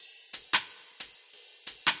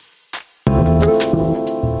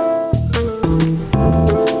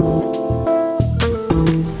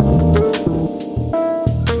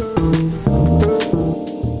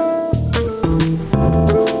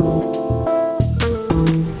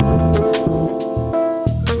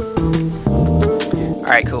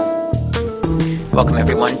Alright, cool. Welcome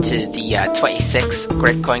everyone to the 26th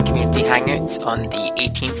Gridcoin Community Hangout on the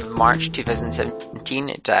 18th of March 2017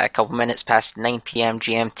 at a couple minutes past 9 PM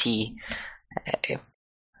GMT. I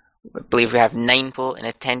believe we have 9 people in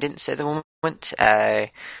attendance at the moment.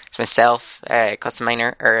 It's myself, Custom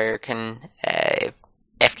Miner, Erican,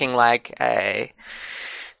 F-King Lag,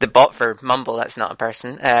 the bot for Mumble, that's not a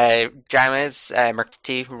person, Jammers,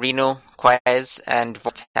 Mercury, Reno, Quez, and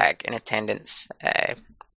Vortag in attendance.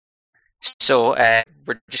 So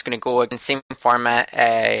we're just going to go in the same format,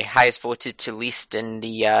 highest voted to least in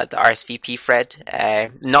the RSVP thread.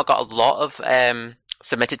 Not got a lot of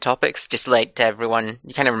submitted topics, just like to everyone,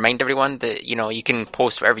 you kind of remind everyone that, you know, you can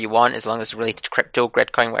post whatever you want as long as it's related to crypto,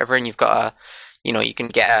 Gridcoin, whatever, and you've got you can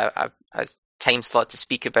get a time slot to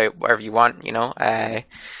speak about whatever you want, you know.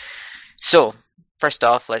 So, first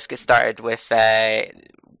off, let's get started with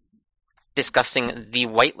discussing the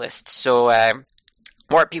whitelist. So,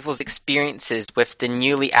 what are people's experiences with the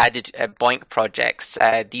newly added BOINC projects?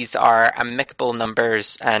 These are amicable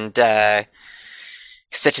numbers and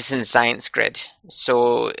citizen science grid.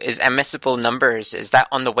 So, is admissible numbers, is that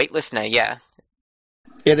on the whitelist now? Yeah.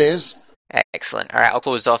 It is. Excellent. All right, I'll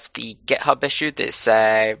close off the GitHub issue. This,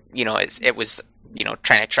 it was,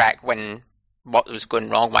 trying to track what was going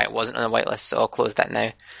wrong, why it wasn't on the whitelist. So I'll close that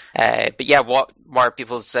now. But yeah, what are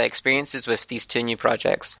people's experiences with these 2 new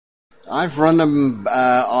projects? I've run them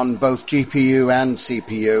on both GPU and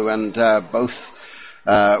CPU, and both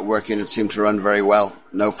working and seem to run very well.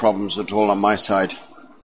 No problems at all on my side.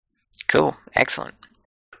 Cool. Excellent.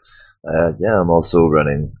 Yeah, I'm also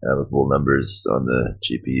running amicable numbers on the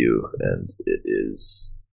GPU, and it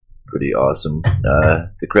is pretty awesome.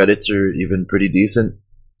 The credits are even pretty decent,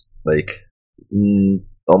 like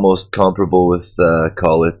almost comparable with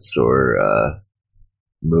Collits or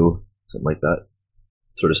Moo, something like that.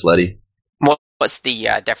 Sort of slutty. What's the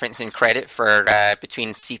difference in credit for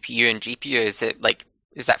between CPU and GPU? Is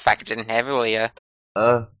that factored in heavily?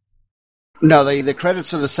 No, the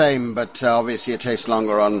credits are the same, but obviously it takes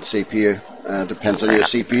longer on CPU. Depends on your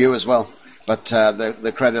CPU as well. But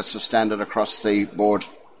the credits are standard across the board.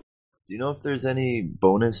 Do you know if there's any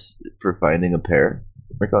bonus for finding a pair,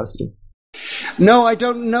 Mercosity? No, I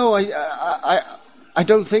don't know. I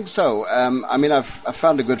don't think so. I mean, I've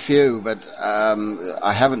found a good few, but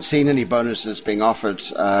I haven't seen any bonuses being offered.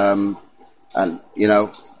 And,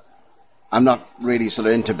 I'm not really sort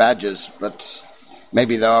of into badges, but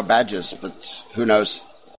maybe there are badges, but who knows?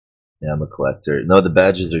 Yeah, I'm a collector. No, the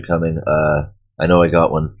badges are coming. I know I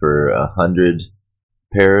got one for 100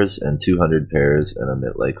 pairs and 200 pairs, and I'm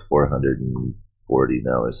at like 440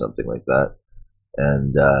 now or something like that.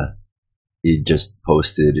 And he just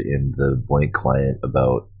posted in the BOINC client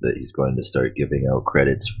about that he's going to start giving out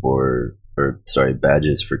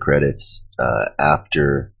badges for credits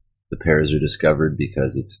after the pairs are discovered,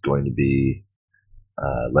 because it's going to be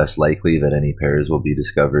less likely that any pairs will be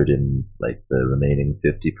discovered in like the remaining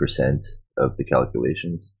 50% of the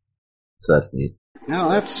calculations. So that's neat. No,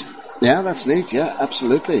 that's neat. Yeah,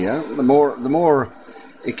 absolutely. Yeah, the more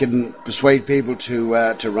it can persuade people to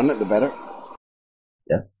run it, the better.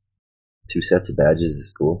 Yeah, 2 sets of badges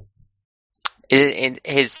is cool.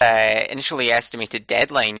 His initially estimated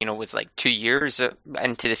deadline, was like 2 years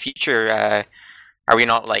into the future. Are we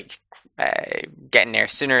not getting there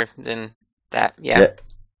sooner than that? Yeah.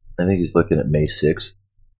 I think he's looking at May 6th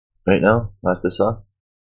right now, last I saw.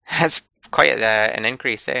 That's quite an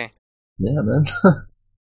increase, eh? Yeah, man.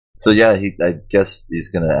 So yeah, I guess he's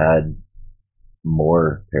going to add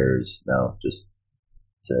more pairs now, just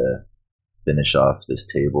to finish off this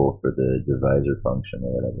table for the divisor function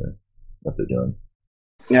or whatever, what they're doing.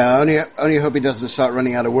 Yeah, only hope he doesn't start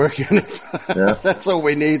running out of work units. Yeah. That's all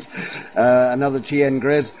we need. Another TN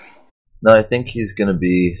grid. No, I think he's going to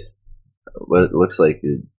be, what it looks like,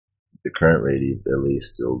 the current rate at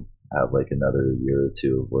least, he'll have like another year or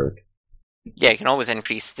 2 of work. Yeah, you can always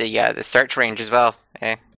increase the search range as well.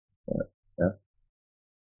 Eh? Yeah.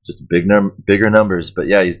 Just bigger numbers, but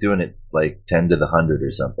yeah, he's doing it like 10 to the 100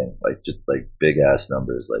 or something, like just like big ass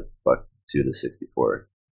numbers, like 2 to 64.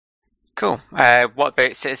 Cool. What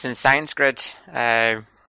about Citizen Science Grid? I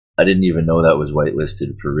didn't even know that was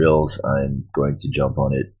whitelisted for reals. I'm going to jump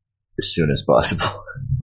on it as soon as possible.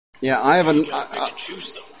 Yeah, I haven't.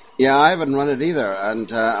 I haven't run it either,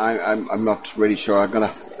 and I'm not really sure. I'm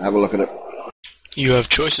gonna have a look at it. You have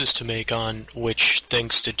choices to make on which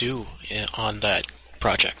things to do on that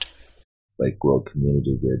project. Like World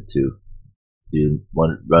Community Grid too. Do you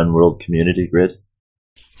want to run World Community Grid?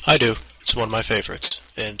 I do. It's one of my favorites,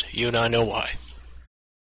 and you and I know why.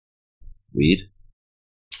 Weed?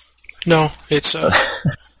 No, it's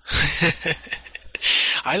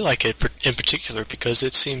I like it in particular because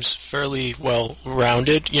it seems fairly well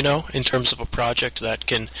rounded, in terms of a project that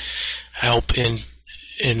can help in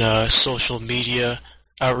social media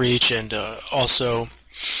outreach and also,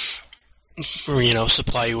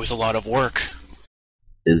 supply you with a lot of work.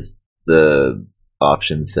 Is the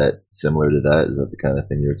option set similar to that? Is that the kind of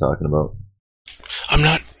thing you were talking about? I'm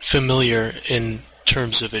not familiar in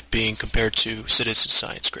terms of it being compared to Citizen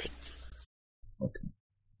Science Grid. Okay.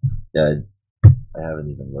 Yeah, I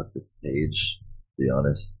haven't even looked at the page, to be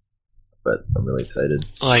honest, but I'm really excited.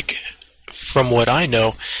 Like, from what I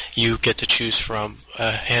know, you get to choose from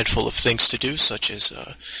a handful of things to do, such as,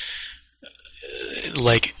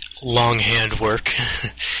 like, longhand work,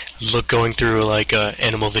 going through, like,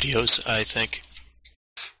 animal videos, I think.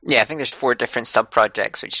 Yeah, I think there's 4 different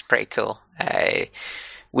sub-projects, which is pretty cool.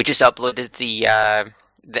 We just uploaded the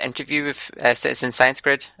interview with Citizen Science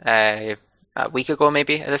Grid a week ago,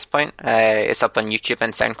 maybe, at this point. It's up on YouTube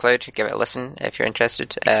and SoundCloud. Give it a listen if you're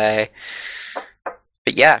interested. But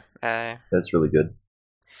yeah. That's really good.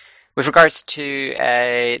 With regards to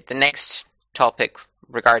the next topic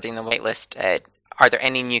regarding the whitelist, are there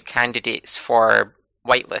any new candidates for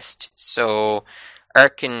whitelist? So,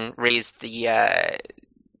 Erkin raised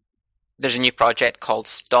there's a new project called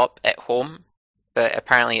Stop at Home, but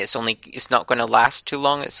apparently it's not going to last too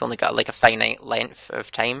long. It's only got like a finite length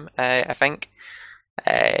of time, I think.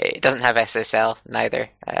 It doesn't have SSL neither.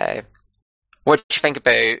 What do you think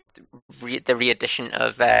about the re-edition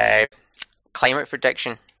of climate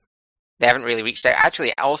prediction? They haven't really reached out.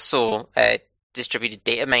 Actually, also distributed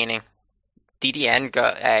data mining. DDN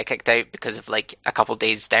got kicked out because of like a couple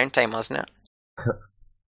days downtime, wasn't it?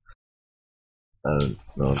 I don't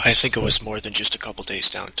know. I think it was more than just a couple days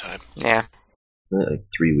downtime. Yeah. Like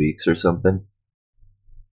 3 weeks or something.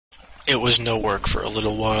 It was no work for a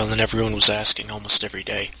little while, and everyone was asking almost every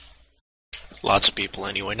day. Lots of people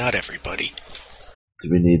anyway, not everybody. Do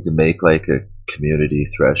we need to make like a community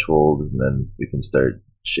threshold, and then we can start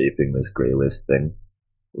shaping this gray list thing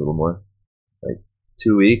a little more? Like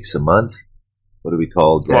 2 weeks, a month? What do we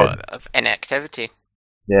call dead? Well, of inactivity.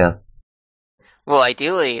 Yeah. Well,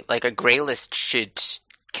 ideally, like a grey list should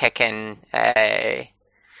kick in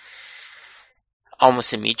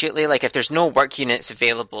almost immediately. Like if there's no work units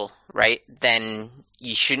available, right, then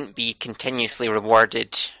you shouldn't be continuously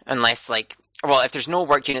rewarded unless if there's no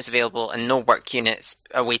work units available and no work units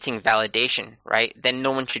awaiting validation, right, then no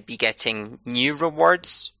one should be getting new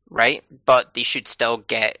rewards, right, but they should still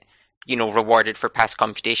get, rewarded for past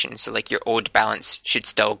computation. So like your owed balance should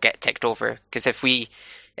still get ticked over. Because if a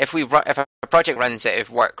project runs out of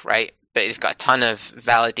work, right, but they've got a ton of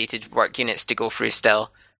validated work units to go through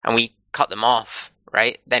still, and we cut them off,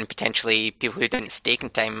 right, then potentially people who didn't stake in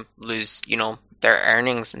time lose, their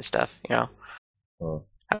earnings and stuff, Oh.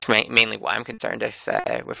 That's mainly what I'm concerned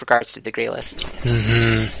with regards to the grey list.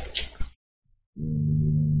 Mm-hmm.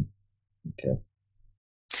 Okay.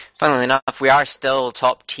 Funnily enough, we are still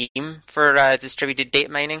top team for distributed data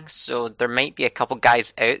mining, so there might be a couple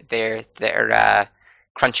guys out there that are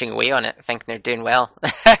crunching away on it, thinking they're doing well.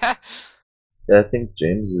 Yeah, I think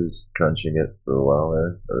James is crunching it for a while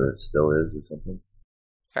there, or still is, or something.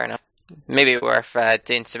 Fair enough. Maybe worth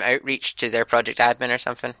doing some outreach to their project admin or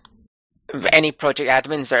something. Any project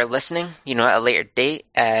admins that are listening, at a later date,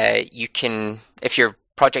 you can, if your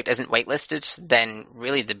project isn't whitelisted, then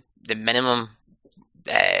really the minimum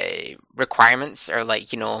requirements are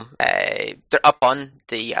they're up on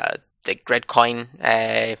the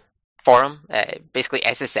Gridcoin forum. Basically,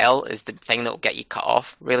 SSL is the thing that will get you cut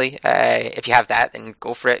off, really. If you have that, then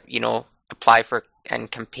go for it. Apply for and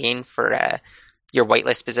campaign for your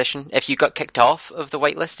whitelist position. If you got kicked off of the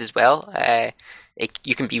whitelist as well,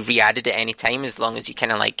 you can be re-added at any time as long as you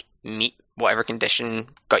kind of meet whatever condition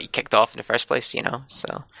got you kicked off in the first place,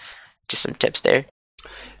 So, just some tips there.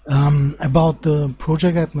 About the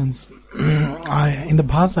project admins, in the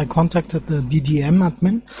past I contacted the DDM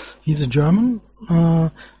admin. He's a German,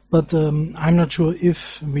 but I'm not sure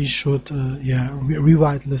if we should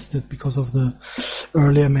re-whitelist it because of the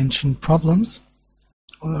earlier mentioned problems.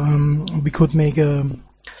 We could make a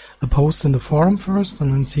post in the forum first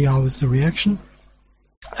and then see how is the reaction.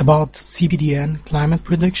 About CPDN climate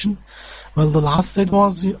prediction, well, the last state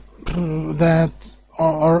was that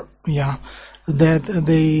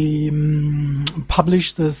they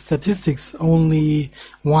publish the statistics only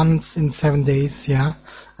once in 7 days,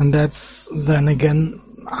 and that's then again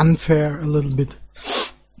unfair a little bit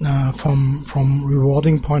from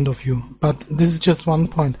rewarding point of view. But this is just one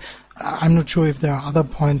point. I'm not sure if there are other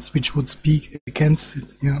points which would speak against it.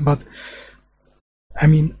 But I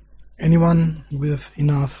mean, anyone with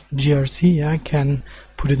enough GRC, can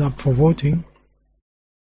put it up for voting.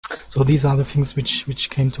 So these are the things which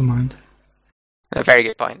came to mind. Very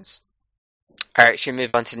good points. All right, should we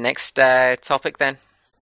move on to the next topic then?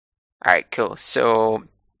 All right, cool. So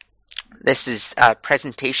this is a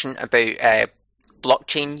presentation about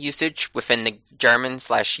blockchain usage within the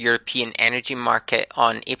German/European energy market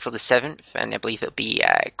on April the 7th, and I believe it'll be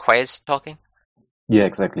Quez talking. Yeah,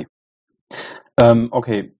 exactly.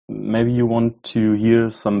 Okay, maybe you want to hear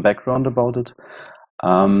some background about it.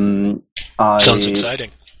 Sounds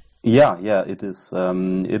exciting. Yeah, it is.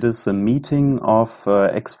 It is a meeting of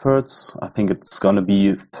experts. I think it's going to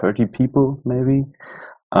be 30 people, maybe,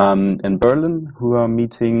 in Berlin, who are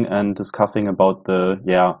meeting and discussing about the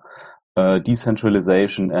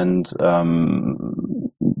decentralization and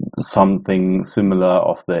something similar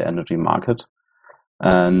of the energy market.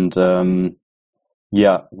 And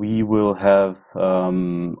we will have,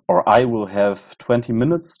 or I will have 20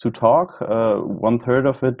 minutes to talk. 1/3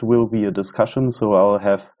 of it will be a discussion, so I'll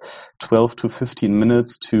have 12 to 15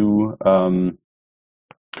 minutes to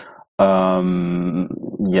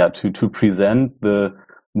present the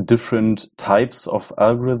different types of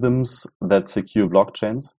algorithms that secure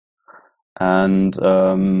blockchains. And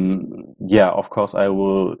of course, I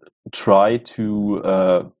will try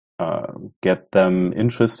to get them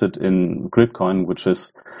interested in Gridcoin, which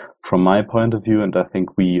is, from my point of view, and I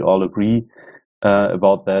think we all agree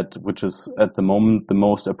about that, which is at the moment the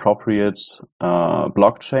most appropriate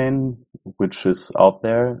blockchain which is out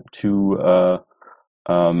there to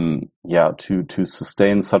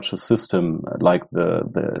sustain such a system like the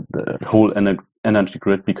whole energy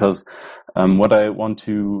grid, because what I want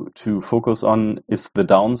to focus on is the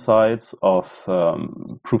downsides of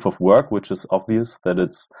proof of work, which is obvious that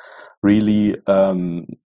it's really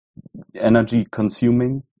energy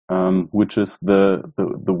consuming, which is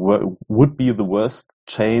would be the worst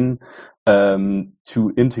chain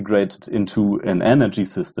to integrate it into an energy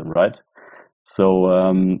system, right? So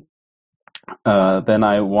then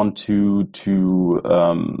I want to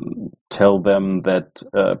tell them that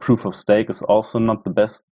proof of stake is also not the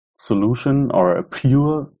best solution, or a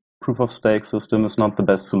pure proof of stake system is not the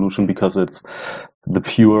best solution, because it's the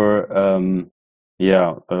pure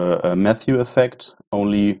Matthew effect.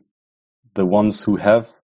 Only the ones who have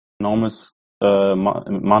enormous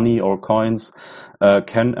money or coins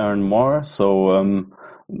can earn more. So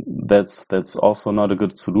that's also not a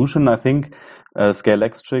good solution. I think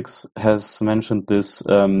Scalextrix has mentioned this.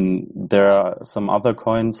 There are some other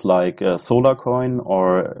coins like Solar Coin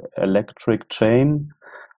or Electric Chain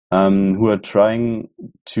who are trying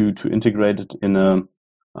to integrate it in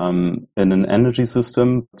an energy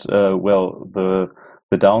system.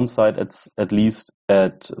 The downside, at least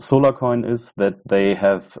at Solar Coin, is that they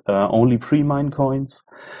have only pre-mined coins,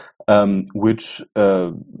 which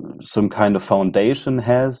some kind of foundation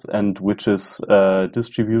has, and which is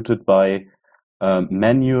distributed by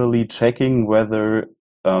manually checking whether,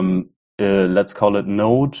 let's call it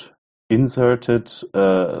node, inserted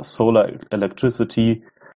solar electricity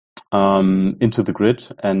into the grid,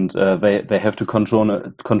 and they have to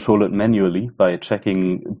control it manually by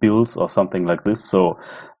checking bills or something like this. So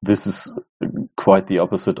this is quite the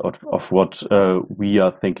opposite of what we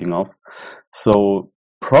are thinking of. So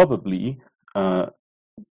probably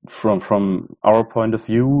from our point of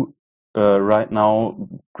view, right now,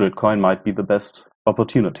 Gridcoin might be the best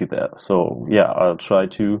opportunity there. So I'll try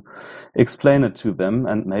to explain it to them,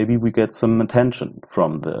 and maybe we get some attention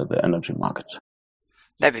from the energy market.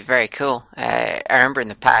 That'd be very cool. I remember in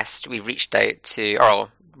the past we reached out to, or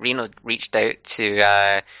Reno reached out to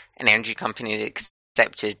an energy company that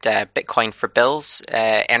accepted Bitcoin for bills,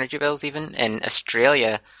 energy bills even, in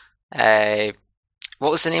Australia.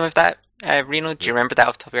 What was the name of that, Reno? Do you remember that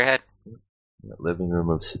off the top of your head? Living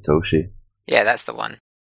Room of Satoshi. Yeah, that's the one.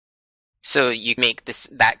 So you make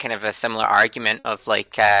that kind of a similar argument of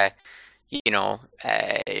like,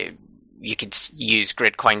 you could use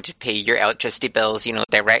Gridcoin to pay your electricity bills,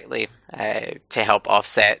 directly to help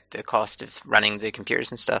offset the cost of running the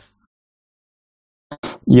computers and stuff.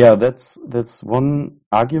 Yeah, that's one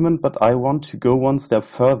argument, but I want to go one step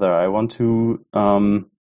further. I want to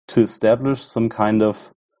establish some kind of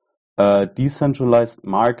decentralized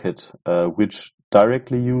market which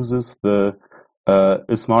directly uses a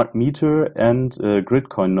smart meter and a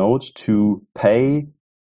Gridcoin node to pay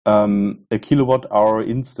a kilowatt hour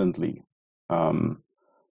instantly.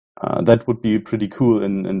 That would be pretty cool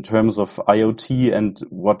in terms of IoT and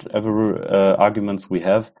whatever arguments we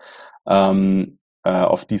have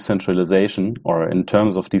of decentralization, or in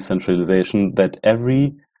terms of decentralization, that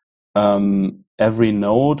every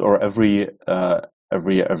node or every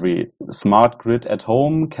smart grid at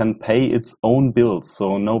home can pay its own bills,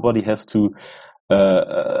 so nobody has to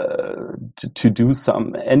to do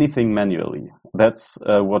anything manually. That's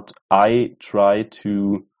what I try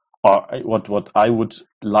to, or what I would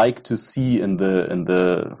like to see in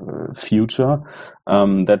the future.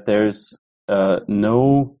 That there's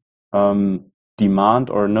no demand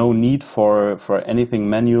or no need for anything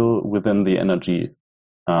manual within the energy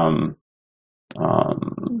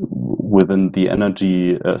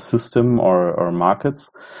system or markets.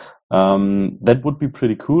 That would be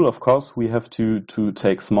pretty cool. Of course, we have to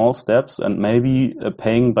take small steps, and maybe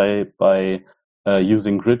paying by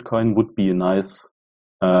using Gridcoin would be a nice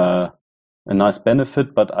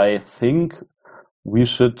benefit. But I think we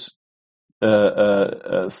should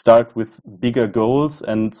start with bigger goals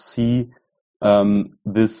and see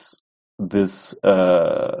these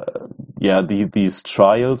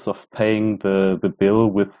trials of paying the bill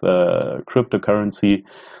with cryptocurrency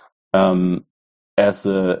as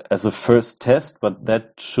a first test, but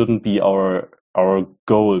that shouldn't be our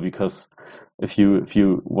goal, because if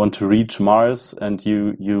you want to reach Mars and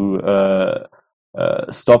you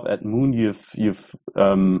stop at Moon, you've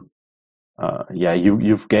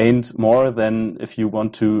gained more than if you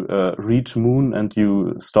want to reach Moon and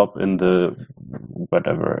you stop in the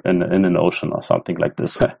whatever in an ocean or something like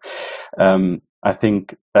this. I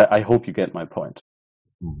hope you get my point.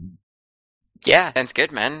 Mhm. Yeah, sounds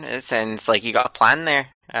good, man. It sounds like you got a plan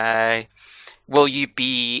there. Will you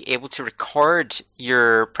be able to record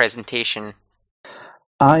your presentation?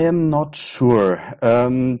 I am not sure.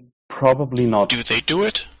 Probably not. Do they do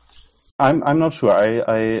it? I'm not sure.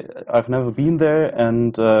 I've never been there,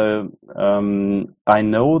 and I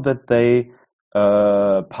know that they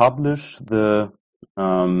publish the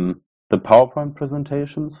PowerPoint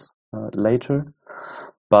presentations later,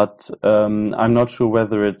 but I'm not sure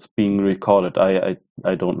whether it's being recorded. I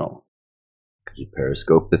don't know. Could you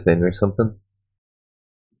Periscope the thing or something?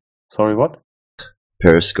 Sorry, what?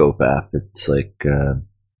 Periscope app. It's like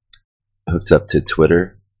hooks up to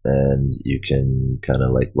Twitter, and you can kind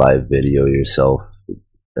of like live video yourself,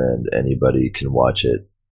 and anybody can watch it,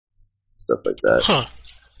 stuff like that. Huh.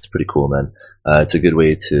 It's pretty cool, man. It's a good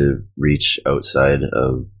way to reach outside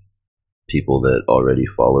of people that already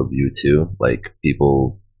follow you too. Like,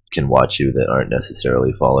 people can watch you that aren't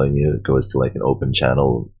necessarily following you. It goes to like an open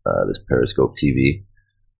channel, this Periscope TV,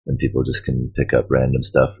 and people just can pick up random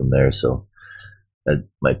stuff from there. So that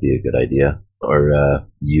might be a good idea. Or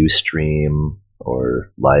Ustream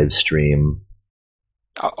or live stream.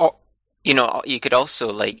 Or, you could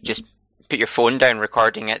also like just put your phone down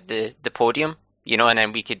recording at the podium, and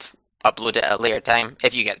then we could upload it at a later time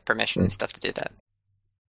if you get permission and stuff to do that.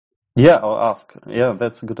 Yeah, I'll ask. Yeah,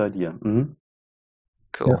 that's a good idea. Mm-hmm.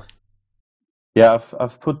 Cool. Yeah,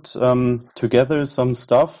 I've put together some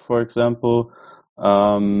stuff. For example,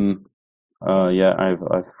 I've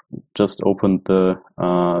just opened the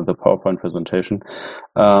PowerPoint presentation.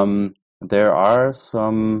 There are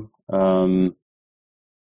some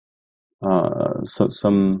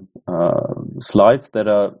slides that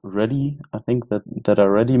are ready. I think that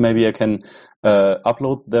are ready. Maybe I can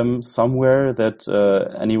upload them somewhere that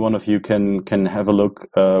any one of you can have a look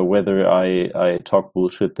whether I talk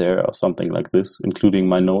bullshit there or something like this, including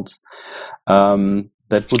my notes.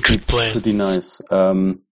 That would be pretty nice.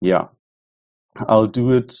 Yeah, I'll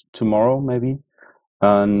do it tomorrow maybe,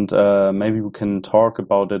 and maybe we can talk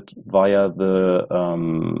about it via the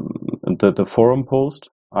forum post.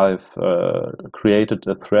 I've created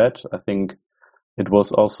a thread. I think it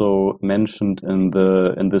was also mentioned in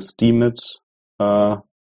the Steemit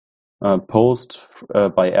post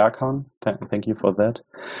by Erkan. Thank you for that.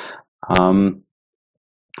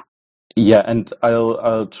 Yeah, and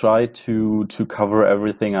I'll try to cover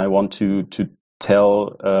everything I want to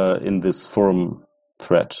tell in this forum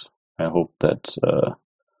thread. I hope that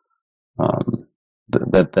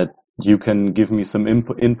that you can give me some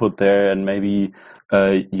input there, and maybe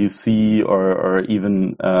you see or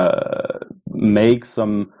even make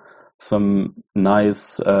some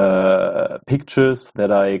nice pictures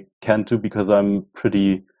that I can't do because I'm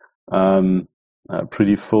pretty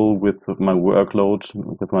full with my workload,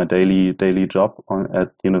 with my daily job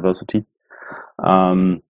at university.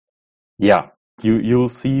 Yeah, you'll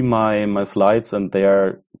see my slides, and they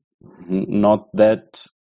are not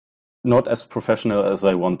as professional as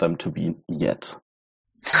I want them to be yet.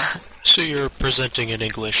 So you're presenting in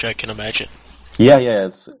English, I can imagine. Yeah,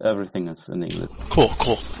 everything is in English.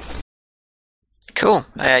 Cool.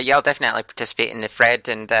 Yeah, I'll definitely participate in the thread,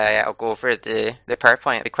 and I'll go over the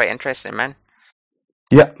PowerPoint. It'll be quite interesting, man.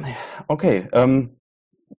 Yeah. Okay.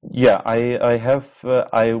 Yeah,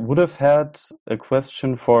 I would have had a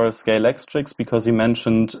question for Scalextrix because he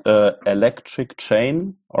mentioned electric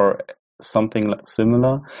chain or something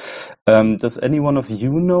similar. Does anyone of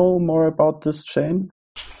you know more about this chain?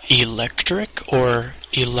 Electric or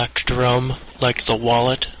Electrum, like the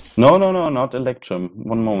wallet? No, not Electrum.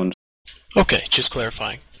 One moment. Okay, just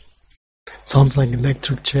clarifying. Sounds like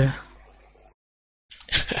electric chair.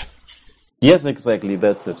 Yes, exactly.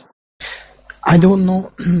 That's it. I don't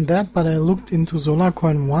know that, but I looked into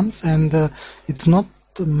SolarCoin once, and it's not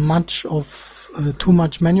much of too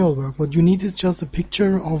much manual work. What you need is just a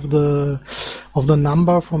picture of the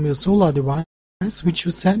number from your solar device, which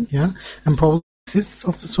you sent, yeah, and probably exists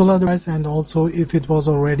of the solar device, and also if it was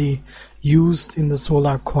already used in the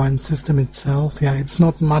SolarCoin system itself. Yeah, it's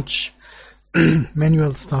not much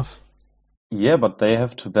manual stuff. Yeah, but they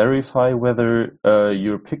have to verify whether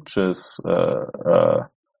your pictures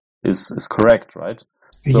is correct, right?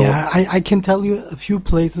 So, yeah, I can tell you a few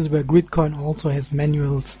places where Gridcoin also has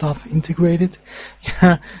manual stuff integrated,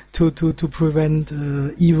 yeah, to prevent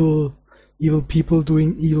evil people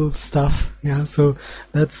doing evil stuff. Yeah, so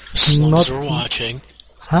that's as long not. as we're watching.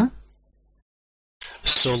 Huh?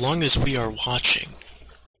 So long as we are watching.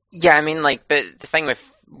 Yeah, I mean, like, but the thing with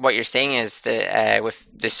what you're saying is that with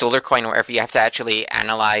the solar coin or whatever, you have to actually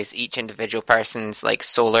analyze each individual person's like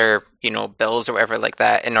solar, bills or whatever like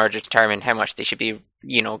that in order to determine how much they should be,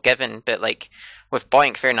 given. But like with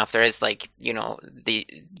Boink, fair enough, there is like, the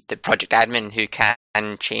project admin who can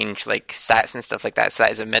change like stats and stuff like that. So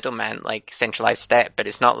that is a middleman, like centralized step, but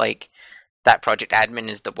it's not like that project admin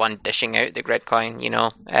is the one dishing out the Gridcoin,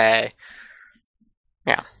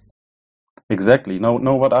 yeah. exactly. No.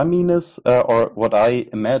 What I mean is, or what I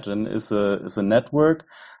imagine is a network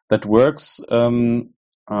that works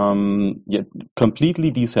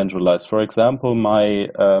completely decentralized. For example, my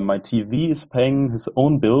TV is paying his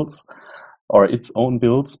own bills or its own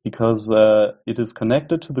bills because it is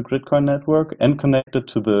connected to the Gridcoin network and connected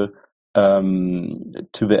to the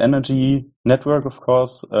energy network, of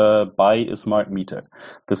course, by a smart meter.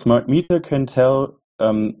 The smart meter can tell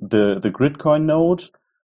the Gridcoin node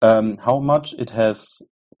how much it has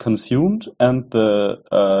consumed, and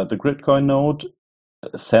the Gridcoin node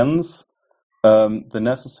sends the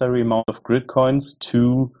necessary amount of Gridcoins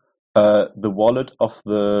to the wallet of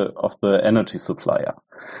the energy supplier.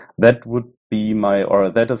 That would be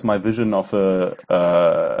that is my vision of a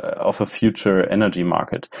future energy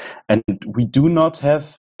market, and we do not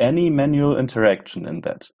have any manual interaction in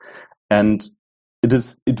that. And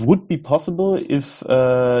it would be possible if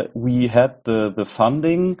we had the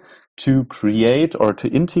funding to create or to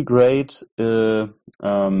integrate Ethereum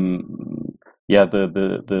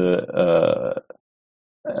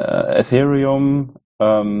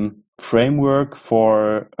framework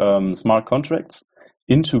for smart contracts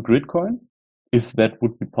into Gridcoin, if that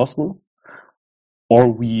would be possible, or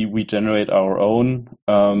we generate our own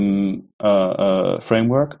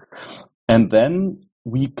framework, and then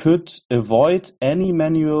we could avoid any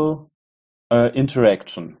manual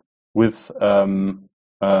interaction with a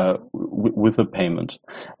payment,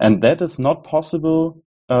 and that is not possible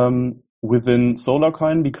within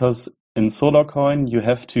SolarCoin, because in SolarCoin you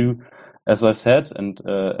have to, as I said, and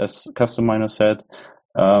as Custom Miner said,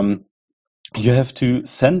 you have to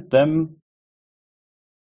send them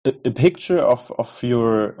a picture of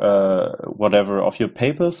your of your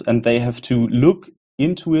papers, and they have to look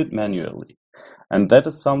into it manually. And that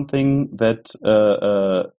is something that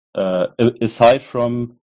aside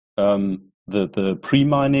from the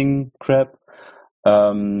pre-mining crap,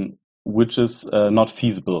 which is not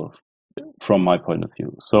feasible from my point of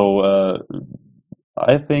view. So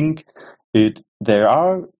I think there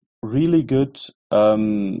are really good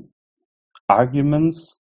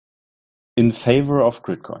arguments in favor of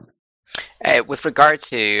Gridcoin. With regard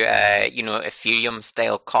to Ethereum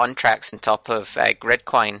style contracts on top of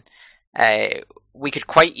Gridcoin, we could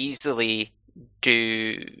quite easily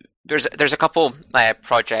do. There's a couple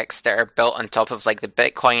projects that are built on top of like the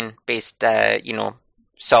Bitcoin based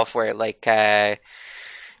software, like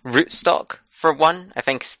Rootstock for one. I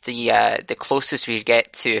think it's the closest we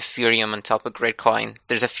get to Ethereum on top of Gridcoin.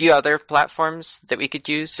 There's a few other platforms that we could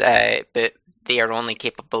use, but they are only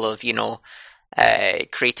capable of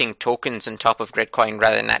creating tokens on top of Gridcoin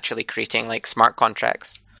rather than actually creating like smart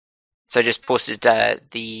contracts. So I just posted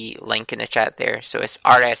the link in the chat there. So it's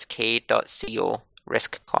rsk.co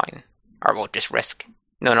riskcoin, or well, just risk.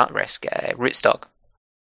 No, not risk. Rootstock.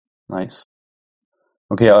 Nice.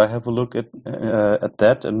 Okay, I'll have a look at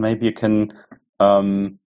that, and maybe you can,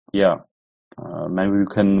 maybe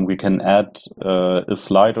we can add a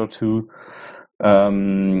slide or two,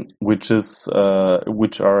 which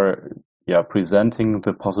are presenting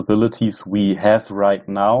the possibilities we have right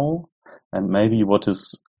now and maybe what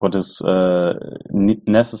is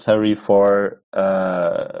necessary for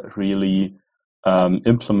really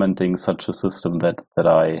implementing such a system that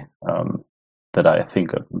I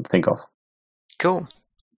think of. Cool.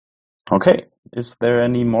 Okay. Is there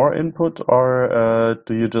any more input, or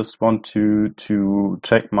do you just want to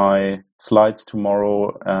check my slides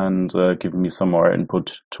tomorrow and give me some more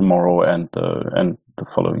input tomorrow and the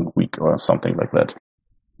following week or something like that?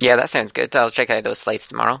 Yeah, that sounds good. I'll check out those slides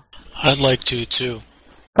tomorrow. I'd like to too.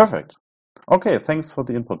 Perfect. Okay, thanks for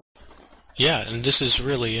the input. Yeah, and this is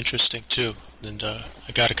really interesting too. And I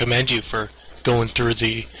got to commend you for going through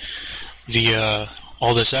the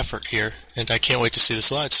all this effort here, and I can't wait to see the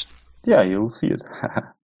slides. Yeah, you'll see it.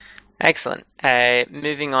 Excellent.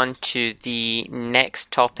 Moving on to the next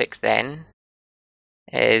topic then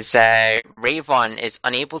is Rayvon is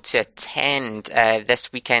unable to attend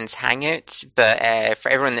this weekend's Hangout, but for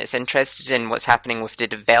everyone that's interested in what's happening with the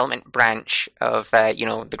development branch of the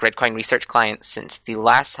Gridcoin research client since the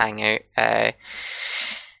last Hangout,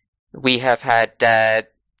 we have had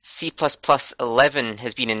C++11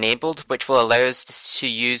 has been enabled, which will allow us to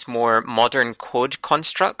use more modern code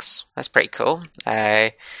constructs. That's pretty cool.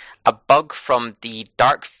 A bug from the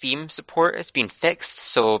dark theme support has been fixed.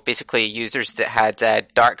 So basically, users that had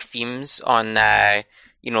dark themes on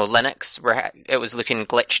Linux, it was looking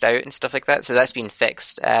glitched out and stuff like that. So that's been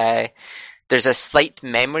fixed. There's a slight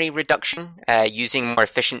memory reduction using more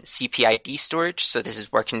efficient CPID storage. So this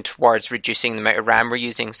is working towards reducing the amount of RAM we're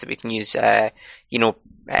using, so we can use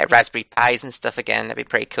Raspberry Pis and stuff again. That'd be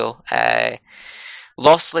pretty cool.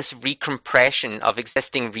 Lossless recompression of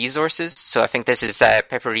existing resources. So I think this is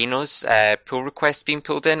Pepperino's pull request being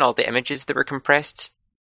pulled in, all the images that were compressed.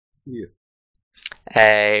 Yeah.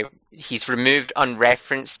 He's removed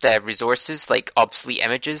unreferenced resources like obsolete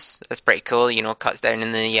images. That's pretty cool. Cuts down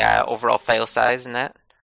in the overall file size and that.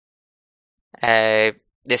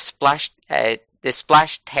 The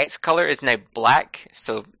splash text color is now black,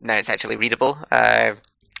 so now it's actually readable.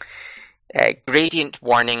 Gradient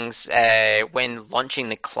warnings when launching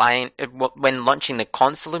the client, when launching the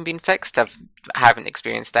console have been fixed. I haven't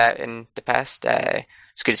experienced that in the past.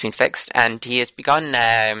 It's good it's been fixed, and he has begun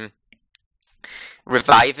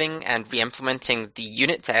reviving and re-implementing the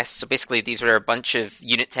unit tests. So basically, these were a bunch of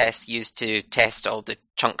unit tests used to test all the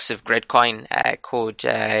chunks of Gridcoin code.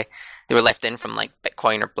 They were left in from like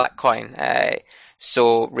Bitcoin or Blackcoin.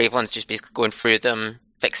 So Rayvon's just basically going through them,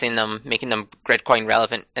 fixing them, making them Gridcoin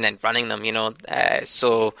relevant, and then running them,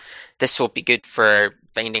 so this will be good for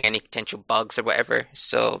finding any potential bugs or whatever.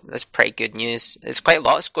 So that's pretty good news. There's quite a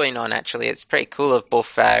lot going on, actually. It's pretty cool of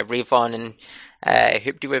both Rayvon and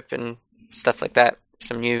Hoopdewhoop and stuff like that.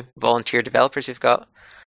 Some new volunteer developers we've got.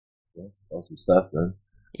 That's awesome stuff, man.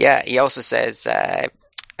 Yeah, he also says a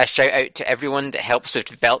shout out to everyone that helps with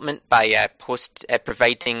development by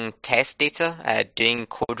providing test data, doing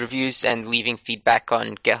code reviews, and leaving feedback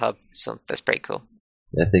on GitHub. So that's pretty cool.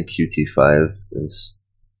 Yeah, I think Qt5 is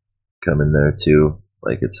coming there too.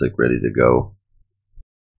 Like it's like ready to go.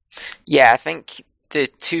 Yeah, I think a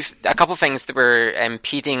couple things that were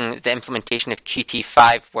impeding the implementation of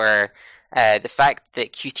Qt5 were the fact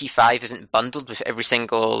that Qt5 isn't bundled with every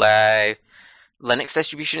single Linux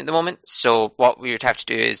distribution at the moment. So what we would have to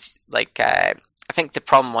do is, I think the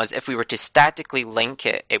problem was if we were to statically link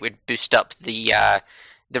it, it would boost up the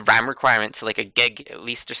RAM requirement to like a gig at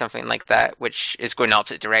least or something like that, which is going the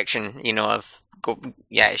opposite direction, of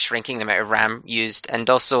shrinking the amount of RAM used. And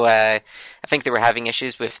also, I think they were having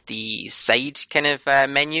issues with the side kind of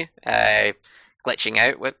menu glitching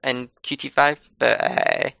out in Qt5. But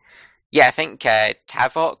I think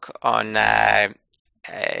Tavok on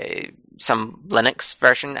some Linux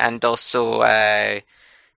version and also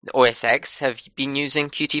OS X have been using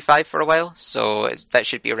Qt5 for a while, so that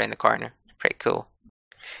should be around the corner. Pretty cool.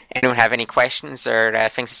 Anyone have any questions or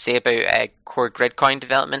things to say about core Gridcoin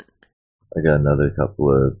development? I got another couple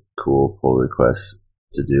of cool pull requests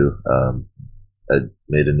to do. I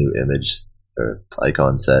made a new image or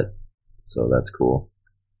icon set, so that's cool.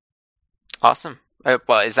 Awesome.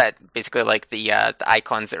 Well, is that basically like the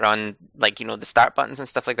icons that are on, the start buttons and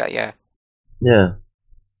stuff like that? Yeah. Yeah.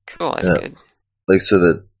 Cool. That's good. Like so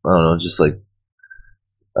that I don't know, just like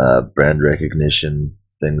brand recognition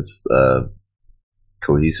things,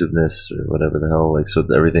 cohesiveness or whatever the hell. Like so,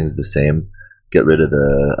 everything's the same. Get rid of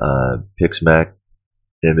the PixMap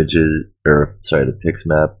images, or sorry, the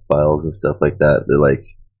PixMap files and stuff like that. They're like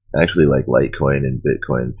actually like Litecoin and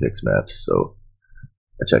Bitcoin PixMaps. So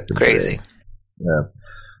I checked them. Crazy. Today. Yeah.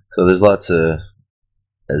 So there's lots of,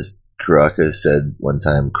 as Karaka said one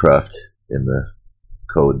time, cruft in the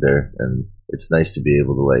code there, and it's nice to be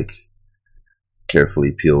able to like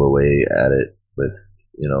carefully peel away at it with,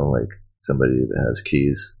 like somebody that has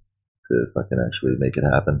keys to fucking actually make it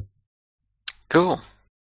happen. Cool.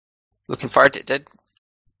 Looking forward to it, dude.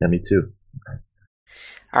 Yeah, me too.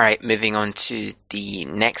 All right, moving on to the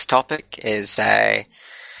next topic is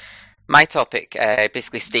my topic,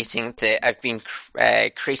 basically stating that I've been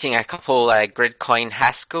creating a couple Gridcoin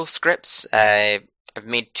Haskell scripts. I've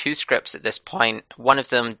made 2 scripts at this point. One of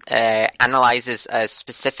them analyzes a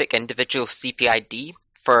specific individual CPID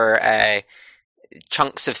for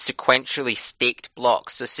chunks of sequentially staked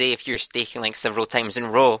blocks. So say if you're staking like several times in a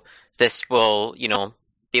row, this will,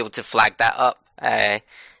 be able to flag that up.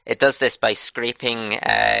 It does this by scraping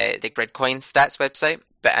the Gridcoin stats website,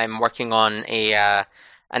 but I'm working on an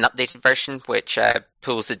updated version which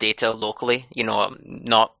pulls the data locally,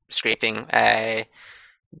 not scraping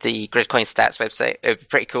the Gridcoin stats website. It would be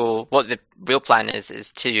pretty cool. What the real plan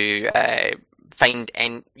is to find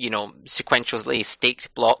sequentially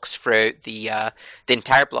staked blocks throughout the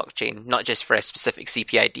entire blockchain, not just for a specific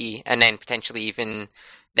CPID, and then potentially even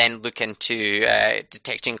then look into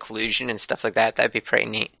detecting collusion and stuff like that. That'd be pretty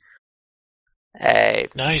neat.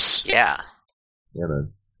 Nice. Yeah. Yeah,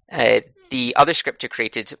 man. The other script I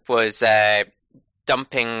created was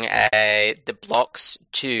dumping the blocks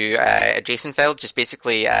to a JSON file, just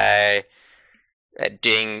basically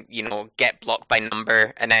doing, get block by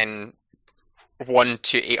number and then 1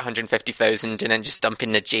 to 850,000 and then just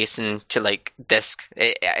dumping the JSON to like disk.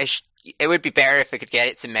 It would be better if I could get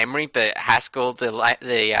it to memory, but Haskell,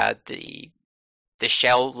 the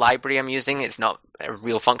shell library I'm using, it's not a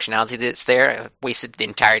real functionality that's there. I wasted the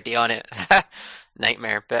entire day on it.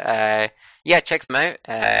 Nightmare. But yeah, check them out.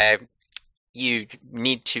 You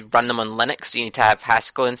need to run them on Linux, so you need to have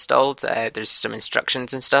Haskell installed. There's some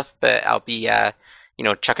instructions and stuff, but I'll be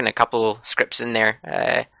chucking a couple scripts in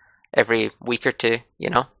there every week or two,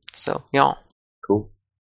 So, yeah. Cool.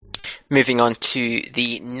 Moving on to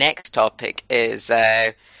the next topic is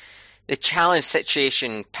the challenge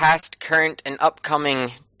situation, past, current, and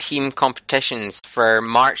upcoming team competitions for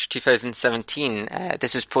March 2017.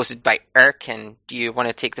 This was posted by Erkin. Do you want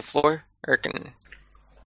to take the floor, Erkin?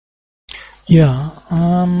 Yeah.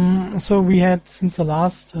 So we had, since the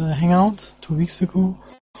last Hangout 2 weeks ago,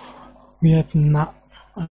 we had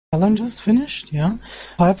challenges finished. Yeah,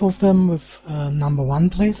 5 of them with number 1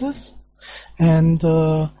 places, and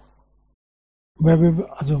where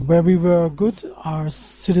we were good are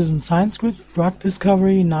Citizen Science Grid, Drug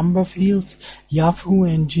Discovery, Number Fields, Yahoo,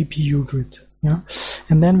 and GPU Grid. Yeah,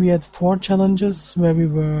 and then we had 4 challenges where we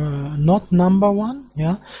were not number 1.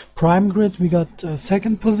 Yeah, Prime Grid we got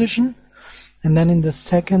 2nd position, and then in the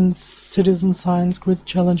 2nd Citizen Science Grid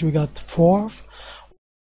challenge we got 4th.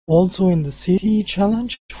 Also in the City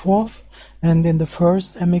challenge 4th, and in the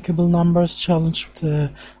 1st Amicable Numbers challenge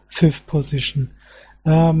the 5th position.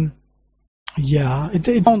 Yeah,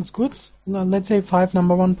 it sounds good. Let's say 5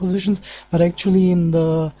 number 1 positions, but actually in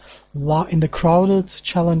the crowded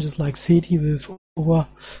challenges like City with over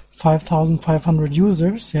 5,500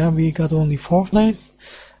 users, yeah, we got only 4th place,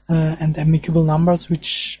 and Amicable Numbers,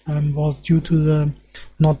 which was due to the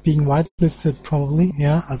not being whitelisted, probably,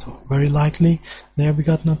 yeah, also very likely. There we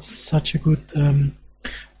got not such a good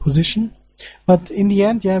position, but in the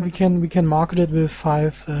end, yeah, we can market it with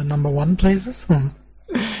 5 number 1 places.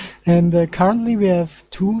 And currently we have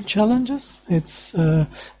 2 challenges. It's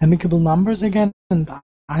Amicable Numbers again and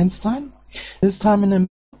Einstein. This time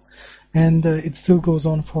and it still goes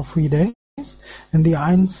on for 3 days. And the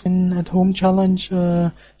Einstein at Home challenge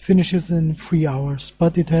finishes in 3 hours,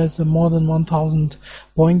 but it has more than 1,000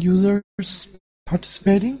 point users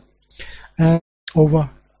participating. Over.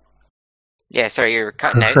 Yeah, sorry, you're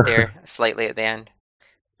cutting out there slightly at the end.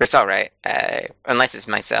 But it's alright, unless it's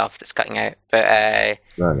myself that's cutting out. But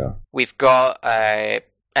No. we've got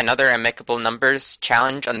another Amicable Numbers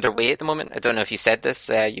challenge underway at the moment. I don't know if you said this,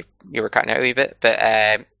 you were cutting out a wee bit, but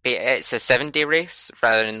it's a 7-day race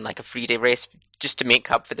rather than like a 3-day race, just to make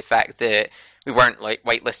up for the fact that we weren't like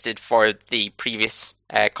whitelisted for the previous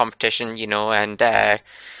competition, and now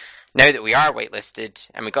that we are whitelisted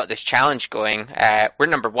and we got this challenge going, we're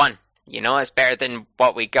number 1. It's better than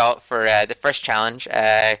what we got for the first challenge.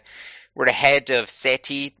 We're ahead of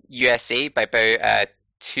SETI USA by about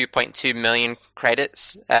 2.2 million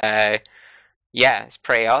credits. Yeah, it's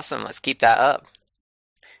pretty awesome. Let's keep that up.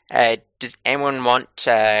 Does anyone want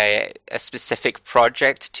a specific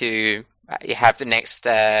project to have the next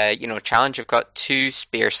challenge? I've got 2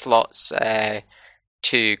 spare slots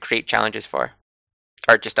to create challenges for,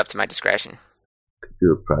 or just up to my discretion. Could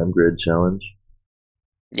do a Prime Grid challenge.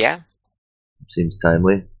 Yeah. Seems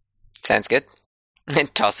timely. Sounds good.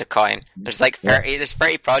 Toss a coin. There's like 30. There's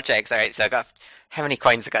 30 projects. All right, so I got how many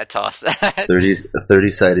coins I got to toss?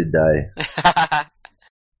 30-sided die.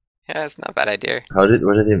 Yeah, that's not a bad idea. Where did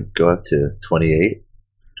they go up to? 28?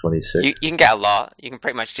 26? You can get a lot. You can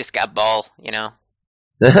pretty much just get a ball, you know.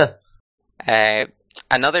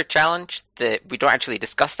 Another challenge that we don't actually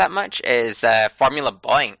discuss that much is Formula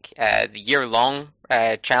Boink, the year-long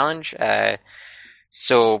challenge.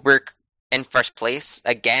 So we're in first place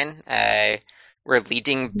again. We're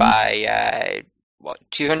leading by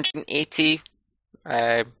 280,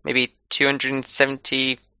 maybe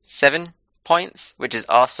 277 points, which is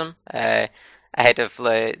awesome. Ahead of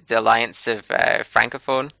the Alliance of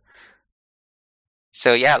Francophone.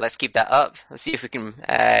 So yeah, let's keep that up. Let's see if we can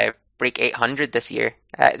break 800 this year.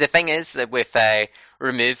 The thing is that with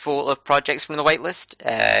removal of projects from the whitelist,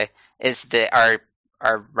 is that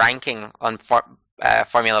our ranking on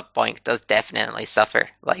Formula Boink does definitely suffer.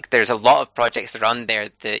 Like, there's a lot of projects that are on there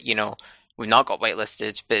that, you know, we've not got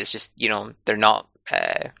whitelisted, but it's just, you know, they're not,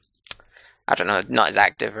 I don't know, not as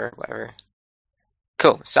active or whatever.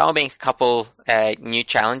 Cool. So I'll make a couple new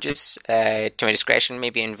challenges to my discretion,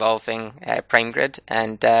 maybe involving Prime Grid,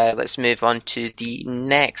 and let's move on to the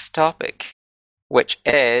next topic, which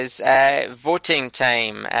is voting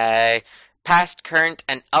time. Past, current,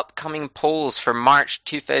 and upcoming polls for March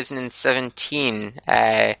 2017.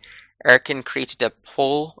 Erkin created a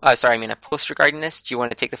a post regarding this. Do you want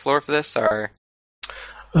to take the floor for this, or?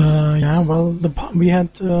 Yeah, well, we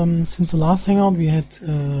had since the last hangout we had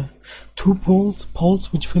two polls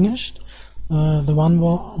which finished. The one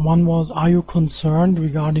was, are you concerned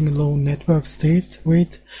regarding low network state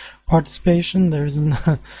weight participation? There is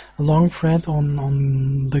a long thread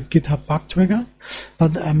on the GitHub bug trigger,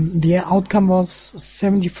 but the outcome was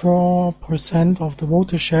 74% of the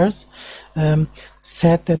voter shares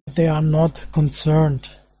said that they are not concerned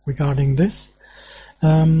regarding this.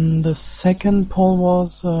 The second poll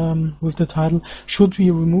was with the title, should we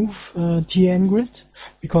remove TN Grid?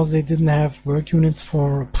 Because they didn't have work units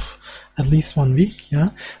for at least 1 week, yeah.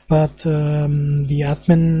 But the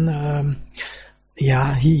admin,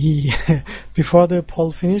 he before the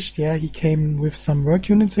poll finished, he came with some work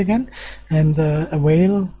units again, and a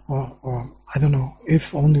whale, or I don't know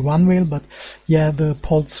if only one whale, but the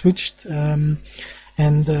poll switched, and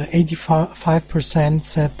 85%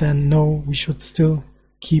 said then no, we should still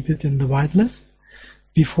keep it in the whitelist.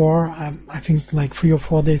 Before, I think like 3 or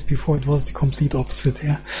 4 days before, it was the complete opposite.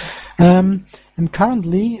 And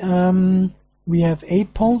currently, we have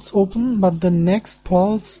 8 polls open, but the next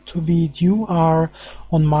polls to be due are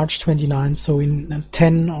on March 29, so in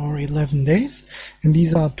 10 or 11 days. And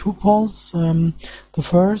these are 2 polls. The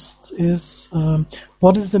first is,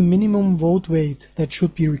 what is the minimum vote weight that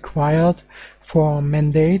should be required for a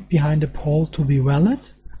mandate behind a poll to be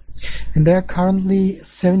valid? And there currently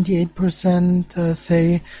 78%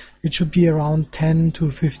 say it should be around 10 to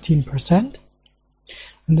 15%.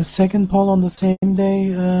 And the second poll on the same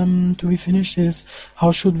day to be finished is,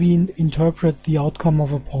 how should we interpret the outcome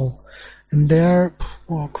of a poll? And there,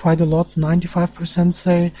 quite a lot, 95%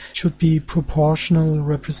 say it should be proportional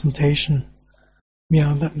representation.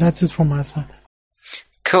 Yeah, that's it from my side.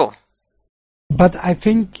 Cool. But I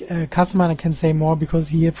think Kasimana can say more, because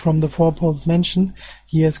he, from the 4 polls mentioned,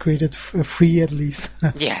 he has created 3 at least.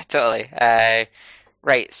 Yeah, totally.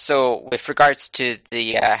 Right, so with regards to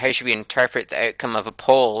the how should we interpret the outcome of a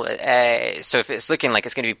poll, so if it's looking like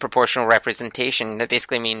it's going to be proportional representation, that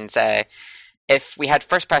basically means if we had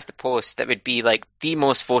first past the post, that would be like the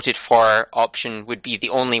most voted for option would be the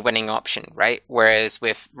only winning option, right? Whereas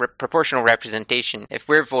with proportional representation, if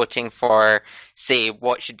we're voting for, say,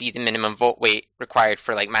 what should be the minimum vote weight required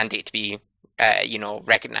for like mandate to be,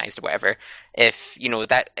 recognized or whatever, if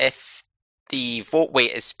the vote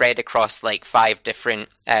weight is spread across like 5 different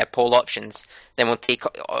poll options, then we'll take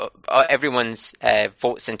everyone's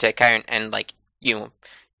votes into account and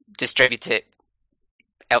distribute it,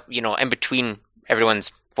 in between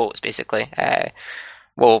everyone's votes, basically.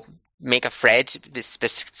 We'll make a thread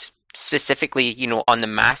specifically, on the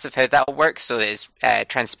mass of how that will work, so that it's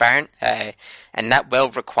transparent, and that will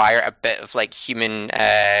require a bit of like human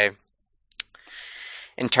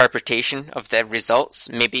interpretation of the results.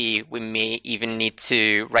 Maybe we may even need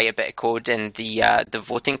to write a bit of code in the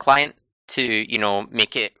voting client to,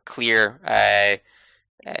 make it clear,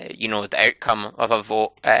 the outcome of a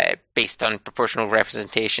vote based on proportional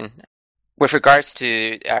representation. With regards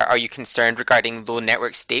to, are you concerned regarding low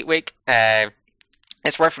network state weight?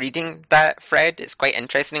 It's worth reading that thread. It's quite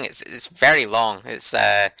interesting. It's very long. It's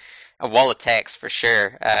a wall of text for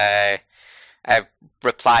sure. I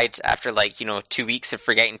replied after 2 weeks of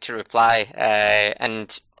forgetting to reply,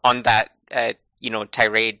 and on that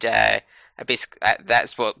tirade.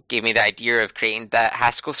 That's what gave me the idea of creating that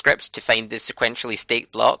Haskell script to find the sequentially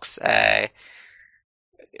staked blocks.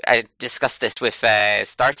 I discussed this with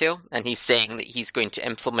Startail, and he's saying that he's going to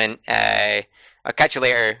implement. I'll catch you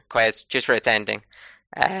later, Quez. Cheers for attending.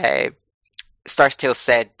 Startail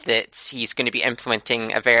said that he's going to be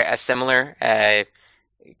implementing a similar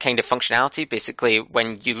kind of functionality. Basically,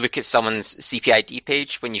 when you look at someone's CPID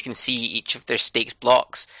page, when you can see each of their staked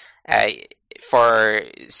blocks, for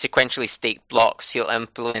sequentially staked blocks, he'll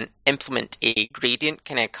implement a gradient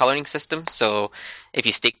kind of coloring system. So if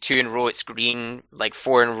you stake 2 in a row, it's green. Like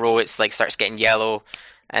 4 in a row, it's like starts getting yellow.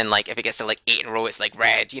 And like if it gets to like 8 in a row, it's like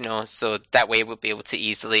red. So that way we'll be able to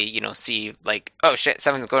easily see like, oh shit,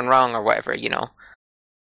 something's going wrong or whatever.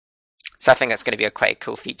 So I think that's going to be a quite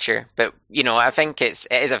cool feature. But I think it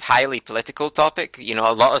is a highly political topic. A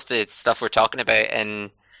lot of the stuff we're talking about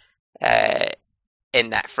in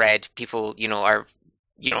that thread, people, are,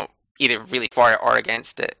 either really for it or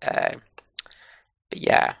against it. But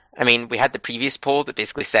yeah, I mean, we had the previous poll that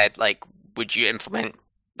basically said, like, would you implement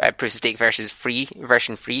proof of stake version free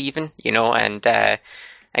even, and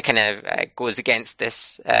it kind of goes against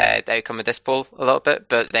this, the outcome of this poll a little bit.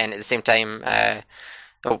 But then at the same time, a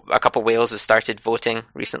couple of whales have started voting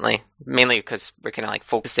recently, mainly because we're kind of like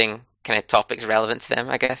focusing kind of topics relevant to them,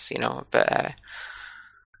 I guess, but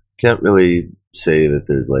can't really say that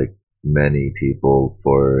there's like many people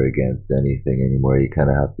for or against anything anymore. You kind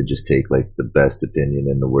of have to just take like the best opinion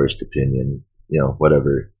and the worst opinion,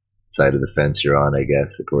 whatever side of the fence you're on, I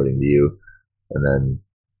guess, according to you, and then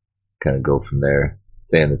kind of go from there.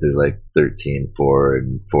 Saying that there's like 13 for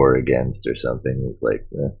and 4 against or something is like,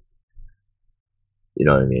 you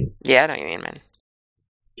know what I mean? Yeah, I know what you mean, man.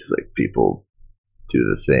 Just like people do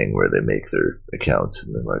the thing where they make their accounts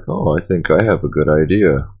and they're like, oh, I think I have a good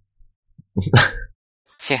idea.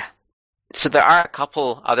 Yeah. So there are a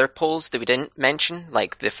couple other polls that we didn't mention,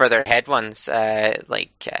 like the further ahead ones,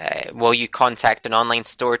 will you contact an online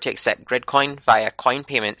store to accept Gridcoin via coin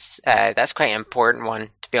payments? That's quite an important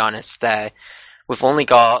one, to be honest. We've only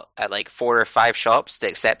got like 4 or 5 shops to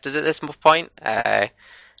accept us at this point,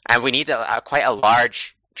 and we need quite a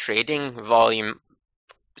large trading volume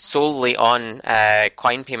solely on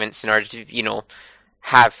coin payments in order to,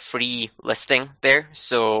 have free listing there.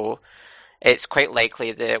 So it's quite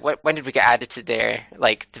likely that when did we get added to there?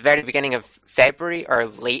 Like the very beginning of February or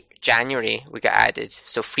late January we got added.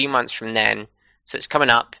 So 3 months from then. So it's coming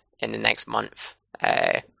up in the next month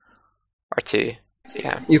or 2. So,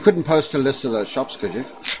 yeah. You couldn't post a list of those shops, could you?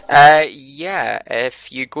 Yeah.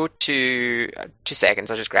 If you go to 2 seconds,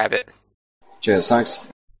 I'll just grab it. Cheers, thanks.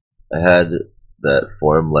 I had that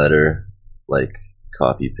form letter, like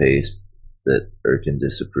copy paste that Erkin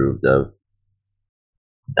disapproved of.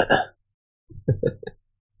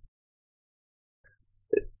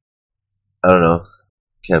 I don't know.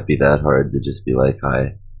 Can't be that hard to just be like,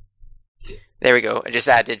 hi. There we go. I just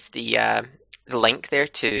added the link there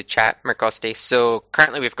to chat, Mercoste. So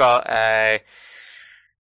currently we've got, I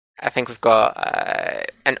think we've got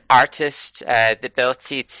an artist, the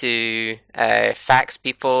ability to fax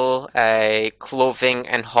people clothing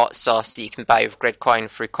and hot sauce that you can buy with Gridcoin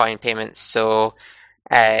through coin payments. So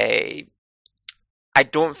I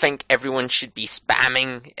don't think everyone should be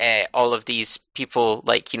spamming all of these people,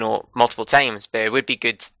 like, multiple times, but it would be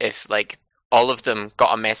good if, like, all of them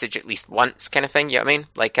got a message at least once, kind of thing, you know what I mean?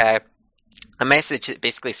 Like, a message that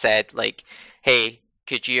basically said, like, hey,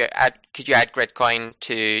 could you add Gridcoin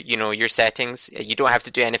to, your settings? You don't have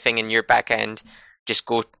to do anything in your back end. Just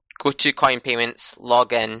go to coin payments,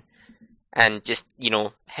 log in, and just,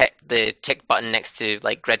 hit the tick button next to,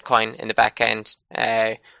 like, Gridcoin in the back end,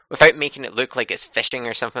 without making it look like it's phishing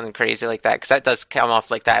or something crazy like that, because that does come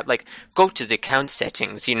off like that. Like, go to the account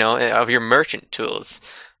settings, of your merchant tools.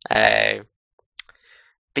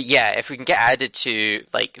 But yeah, if we can get added to,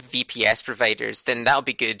 like, VPS providers, then that'll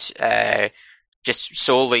be good, just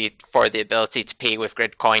solely for the ability to pay with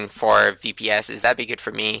Gridcoin for VPSs. That'd be good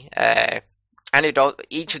for me. And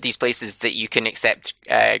each of these places that you can accept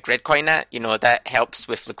Gridcoin at, that helps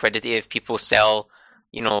with liquidity. If people sell,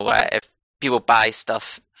 if people buy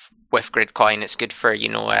stuff with Gridcoin, it's good for,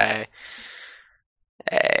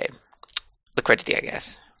 liquidity, I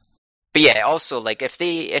guess. But yeah, also, like, if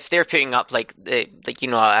they're putting up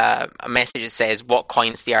a message that says what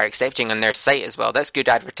coins they are accepting on their site as well, that's good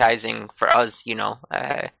advertising for us,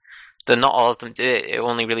 Though not all of them do it. It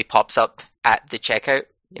only really pops up at the checkout,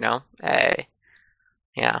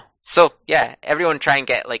 yeah. So yeah, everyone try and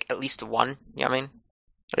get like at least one, you know what I mean?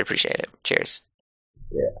 I'd appreciate it. Cheers.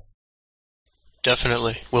 Yeah.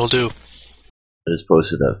 Definitely. Will do. I just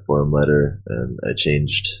posted that form letter and I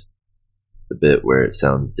changed the bit where it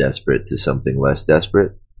sounds desperate to something less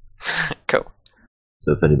desperate. Cool.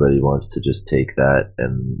 So if anybody wants to just take that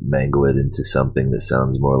and mangle it into something that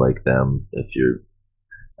sounds more like them, if you're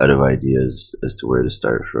out of ideas as to where to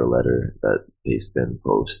start for a letter, that pastebin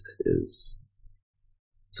post is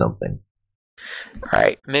something. All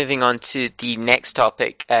right, moving on to the next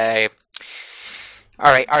topic. All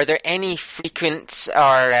right, are there any frequent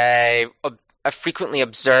or frequently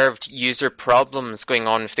observed user problems going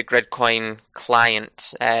on with the Gridcoin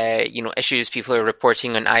client? Issues people are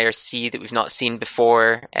reporting on IRC that we've not seen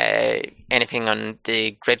before. Anything on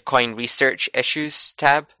the Gridcoin research issues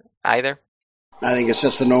tab either? I think it's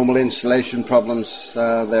just the normal installation problems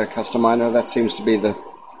there, Custom Miner. That seems to be the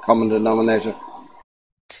common denominator.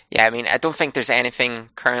 Yeah, I mean, I don't think there's anything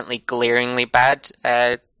currently glaringly bad.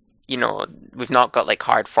 We've not got like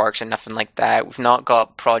hard forks or nothing like that. We've not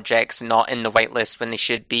got projects not in the whitelist when they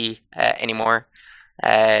should be anymore.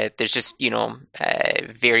 There's just,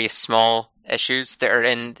 various small issues that are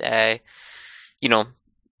in,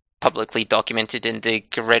 publicly documented in the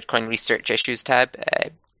Gridcoin research issues tab.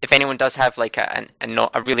 If anyone does have like a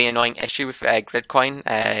really annoying issue with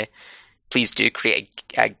Gridcoin, please do create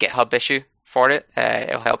a GitHub issue for it.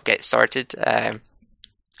 It'll help get sorted.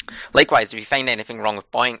 Likewise, if you find anything wrong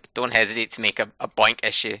with Boink, don't hesitate to make a Boink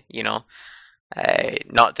issue,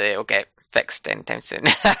 not that it'll get fixed anytime soon.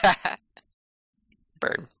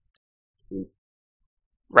 Burn.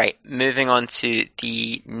 Right, moving on to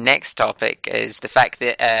the next topic is the fact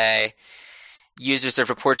that users have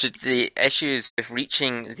reported the issues with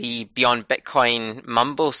reaching the Beyond Bitcoin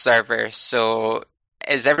Mumble server. So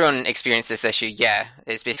has everyone experienced this issue? Yeah,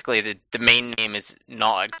 it's basically the domain name is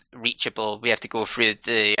not reachable. We have to go through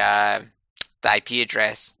the IP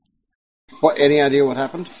address. Any idea what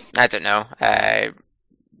happened? I don't know.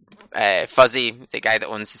 Fuzzy, the guy that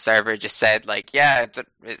owns the server, just said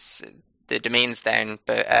it's the domain's down,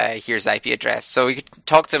 but here's the IP address. So we could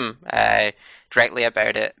talk to him directly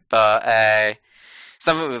about it, but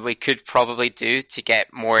something we could probably do to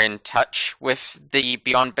get more in touch with the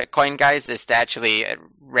Beyond Bitcoin guys is to actually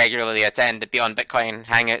regularly attend the Beyond Bitcoin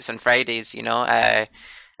Hangouts on Fridays. I'm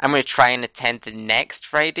going to try and attend the next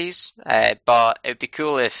Fridays, but it'd be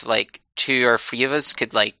cool if like 2 or 3 of us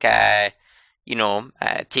could take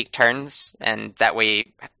turns, and that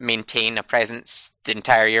way maintain a presence the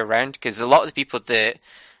entire year round. Because a lot of the people that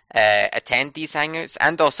attend these hangouts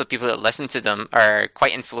and also people that listen to them are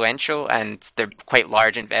quite influential, and they're quite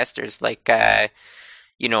large investors. Like, a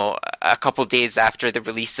couple days after the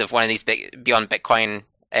release of one of these Beyond Bitcoin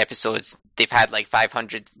episodes, they've had like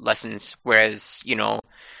 500 listens, whereas,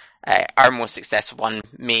 our most successful one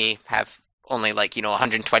may have only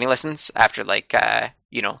 120 listens after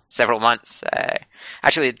several months.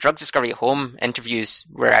 Actually, the Drug Discovery at Home interviews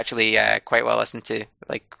were actually quite well listened to,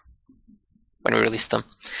 when we released them.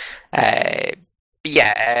 But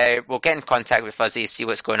yeah, we'll get in contact with Fuzzy, see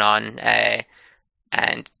what's going on,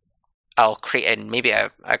 and I'll create maybe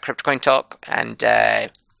a CryptoCoin talk and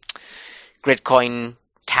Gridcoin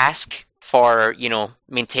task for,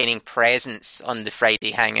 maintaining presence on the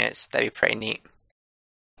Friday Hangouts. That'd be pretty neat.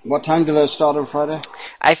 What time do those start on Friday?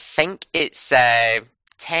 I think it's 10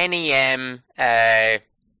 a.m.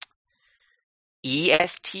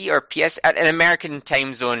 EST or PS at an American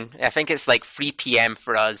time zone. I think it's 3 p.m.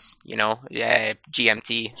 for us,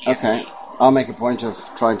 GMT. Okay, I'll make a point of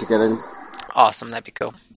trying to get in. Awesome, that'd be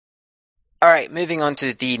cool. Alright, moving on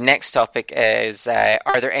to the next topic is,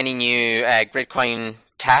 are there any new Gridcoin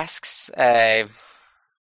tasks?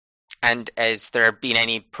 And has there been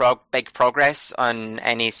any big progress on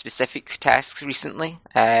any specific tasks recently?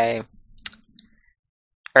 Erkin,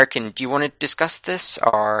 do you want to discuss this,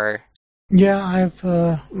 or...? Yeah, I've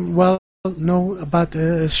know about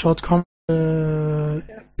a short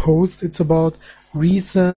post. It's about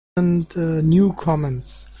recent new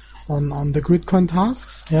comments on the Gridcoin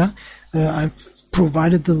tasks. Yeah, I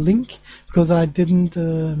provided the link because I didn't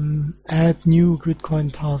add new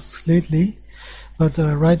Gridcoin tasks lately. But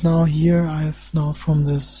right now here I have now from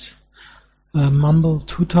this Mumble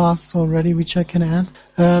 2 tasks already which I can add.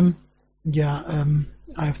 I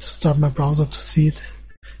have to start my browser to see it.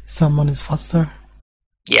 Someone is faster.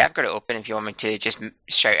 Yeah, I've got it open if you want me to just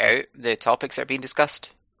shout out the topics that are being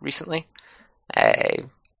discussed recently.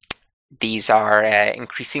 These are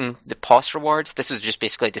increasing the POS rewards. This was just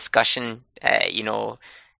basically a discussion,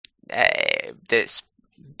 that's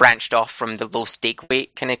branched off from the low stake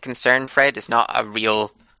weight kind of concern, Fred. It's not a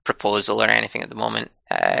real proposal or anything at the moment.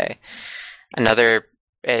 Another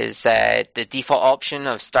is the default option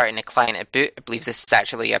of starting a client at boot. I believe this is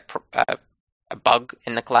actually a bug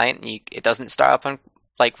in the client. It doesn't start up on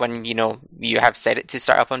like when, you have set it to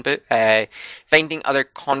start up on boot. Finding other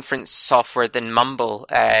conference software than Mumble.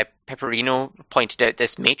 Pepperino pointed out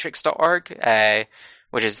this matrix.org,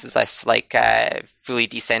 which is this fully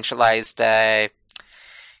decentralized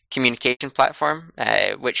communication platform,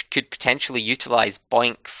 which could potentially utilize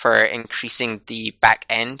BOINC for increasing the back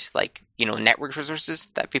end, network resources.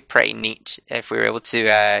 That'd be pretty neat if we were able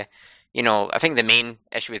to, I think the main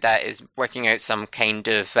issue with that is working out some kind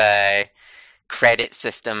of credit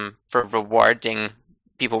system for rewarding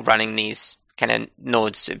people running these kind of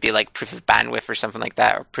nodes. It'd be like proof of bandwidth or something like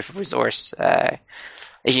that, or proof of resource.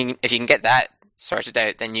 If you can get that sorted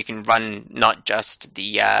out, then you can run not just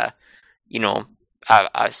the, a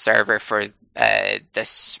server for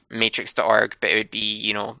this matrix.org, but it would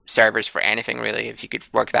be, servers for anything really. If you could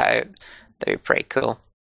work that out, that'd be pretty cool.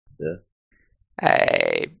 Yeah.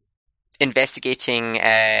 Investigating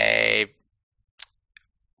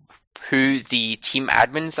who the team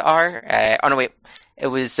admins are. It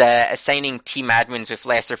was assigning team admins with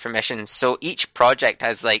lesser permissions. So each project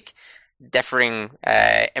has differing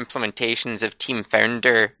implementations of team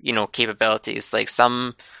founder, capabilities. Like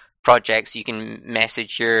some projects you can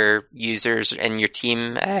message your users in your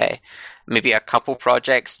team. Maybe a couple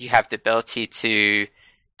projects you have the ability to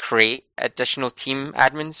create additional team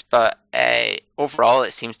admins, but overall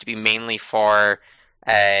it seems to be mainly for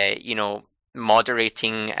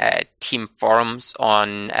moderating team forums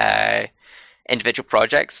on individual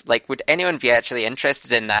projects. Would anyone be actually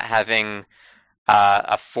interested in that, having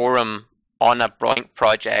a forum on a BOINC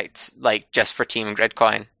project just for Team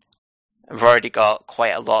Gridcoin? I've already got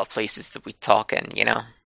quite a lot of places that we talk in, Yeah,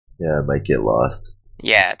 it might get lost.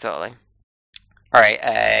 Yeah, totally.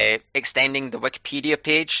 Alright, extending the Wikipedia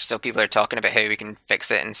page, so people are talking about how we can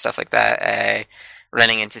fix it and stuff like that.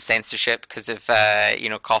 Running into censorship because of,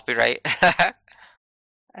 copyright.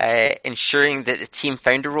 Ensuring that the team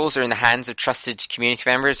founder roles are in the hands of trusted community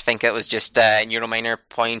members. I think it was just Neurominer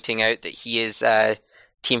pointing out that he is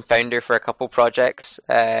team founder for a couple projects.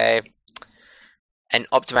 And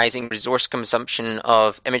optimizing resource consumption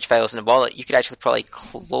of image files in a wallet. You could actually probably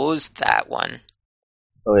close that one.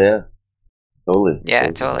 Oh yeah. Totally. Yeah,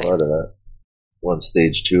 totally. A lot of that.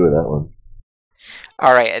 Stage 2 of that one.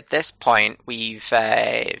 Alright, at this point, we've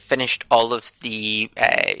finished all of the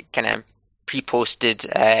kind of pre-posted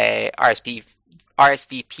RSVP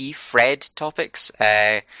thread topics.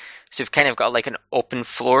 So we've kind of got an open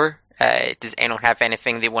floor. Does anyone have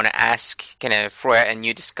anything they want to ask? Kind of throw out a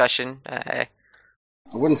new discussion?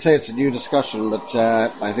 I wouldn't say it's a new discussion, but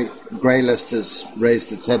I think Greylist has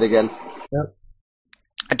raised its head again. Yep.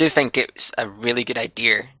 I do think it's a really good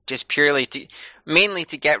idea, just purely mainly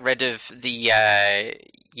to get rid of the,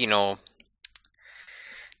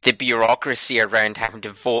 the bureaucracy around having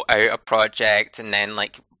to vote out a project and then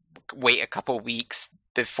wait a couple weeks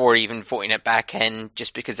before even voting it back in,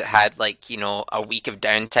 just because it had a week of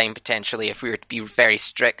downtime potentially. If we were to be very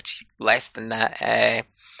strict, less than that.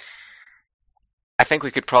 I think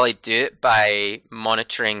we could probably do it by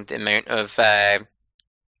monitoring the amount of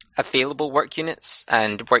available work units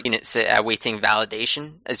and work units awaiting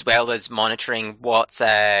validation, as well as monitoring what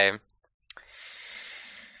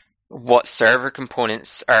server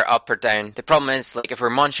components are up or down. The problem is, if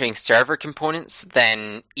we're monitoring server components,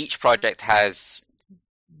 then each project has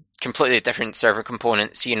completely different server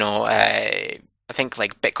components. I think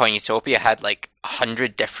Bitcoin Utopia had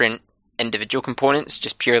 100 different individual components,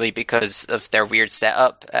 just purely because of their weird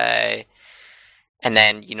setup. And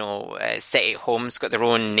then, City Home's got their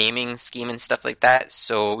own naming scheme and stuff like that.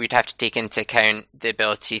 So we'd have to take into account the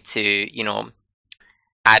ability to,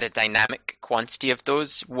 add a dynamic quantity of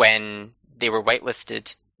those when they were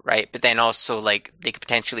whitelisted, right? But then also, they could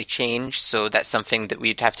potentially change. So that's something that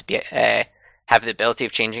we'd have to be have the ability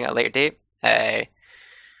of changing at a later date.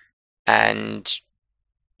 And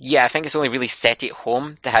yeah, I think it's only really Set It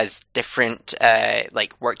Home that has different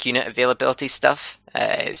work unit availability stuff,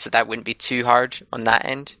 so that wouldn't be too hard on that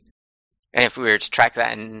end. And if we were to track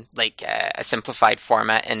that in a simplified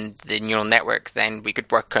format in the neural network, then we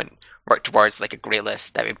could work towards a grey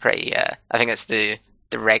list. That'd be pretty. I think that's the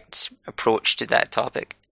direct approach to that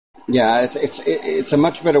topic. Yeah, it's a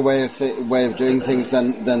much better way of doing things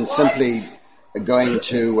than simply going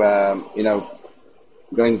to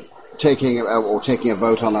taking a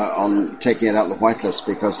vote on taking it out of the whitelist,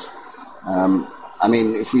 because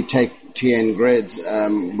if we take TN Grid,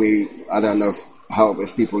 I don't know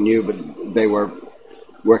if people knew, but they were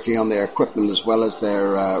working on their equipment as well as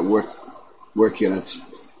their work units,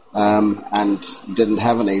 and didn't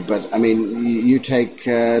have any. But you take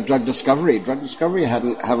drug discovery. Drug discovery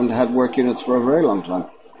haven't had work units for a very long time,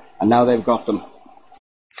 and now they've got them.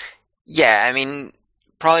 Yeah,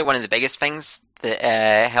 probably one of the biggest things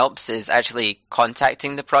that helps is actually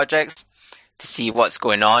contacting the projects to see what's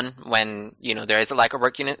going on when, there is a lack of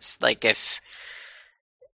work units. Like if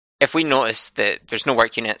we notice that there's no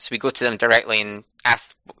work units, we go to them directly and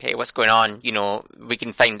ask, hey, what's going on? We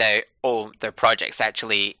can find out, their project's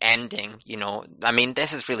actually ending.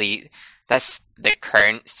 That's the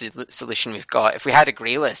current solution we've got. If we had a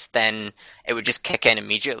grey list, then it would just kick in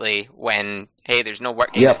immediately when, hey, there's no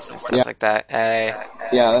work units and stuff like that.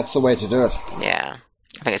 Yeah, that's the way to do it. Yeah,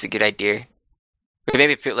 I think it's a good idea. We could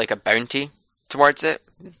maybe put like a bounty towards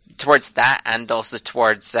that, and also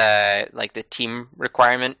towards like the team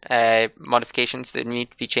requirement modifications that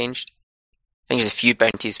need to be changed. I think there's a few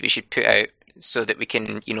bounties we should put out so that we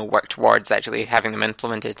can, work towards actually having them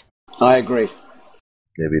implemented. I agree.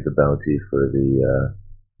 Maybe the bounty for the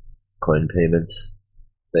coin payments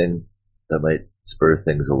thing, that might spur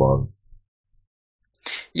things along.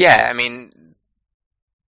 Yeah, I mean,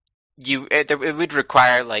 it would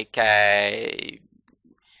require like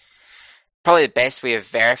probably the best way of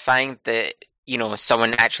verifying that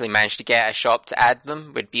someone actually managed to get a shop to add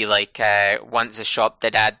them would be like once a shop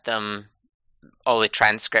did add them, all the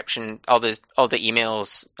transcription, all the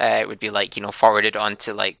emails would be like forwarded on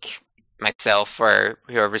to like myself or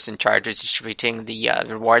whoever's in charge of distributing the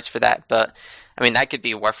rewards for that. But I mean, that could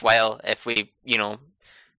be worthwhile if we,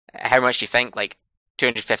 how much do you think? Like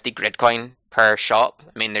 250 Gridcoin per shop?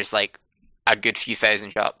 I mean, there's like a good few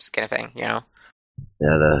thousand shops, kind of thing, Yeah.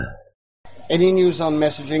 Any news on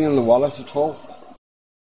messaging in the wallet at all?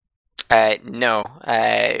 No.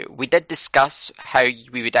 We did discuss how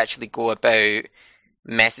we would actually go about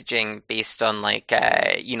messaging based on like,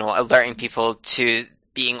 alerting people to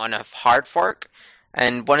being on a hard fork.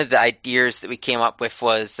 And one of the ideas that we came up with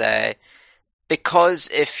was, because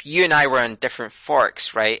if you and I were on different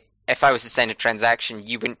forks, right? If I was to send a transaction,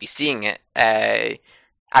 you wouldn't be seeing it. I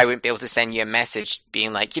wouldn't be able to send you a message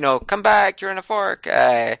being like, come back, you're on a fork.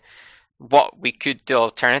 What we could do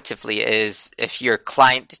alternatively is if your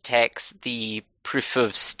client detects the proof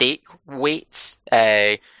of stake weights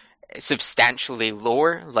substantially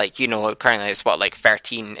lower, like, currently it's like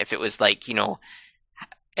 13. If it was like,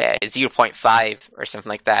 0.5 or something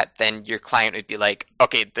like that, then your client would be like,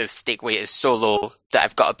 okay, the stake weight is so low that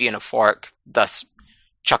I've got to be on a fork, thus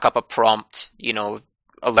chuck up a prompt,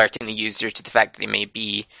 alerting the user to the fact that they may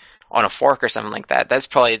be on a fork or something like that. That's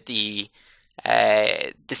probably the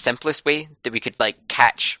simplest way that we could like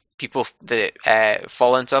catch people that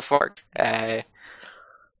fall into a fork.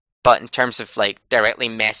 But in terms of like directly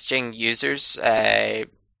messaging users, I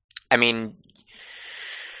mean,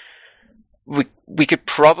 we could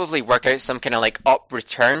probably work out some kind of like op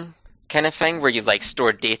return kind of thing where you like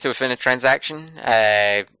store data within a transaction.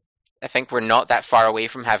 I think we're not that far away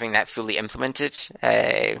from having that fully implemented.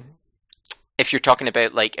 If you're talking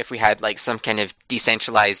about like if we had like some kind of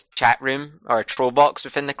decentralized chat room or a troll box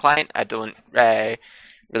within the client, I don't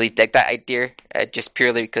really dig that idea. Just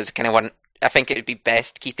purely because I think it would be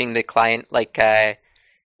best keeping the client like as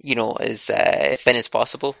thin as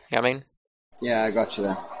possible. You know what I mean? Yeah, I got you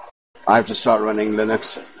there. I have to start running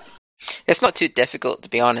Linux. It's not too difficult, to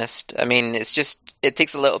be honest. I mean, it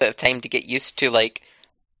takes a little bit of time to get used to like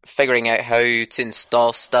figuring out how to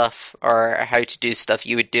install stuff or how to do stuff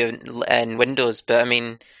you would do in Windows. But I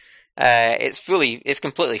mean, it's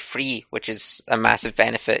completely free, which is a massive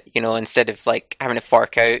benefit, instead of like having to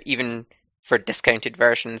fork out even for discounted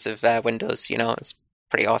versions of Windows, it's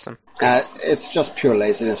pretty awesome. It's just pure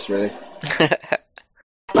laziness, really.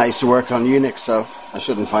 I used to work on Unix, so I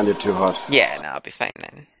shouldn't find it too hard. Yeah, no, I'll be fine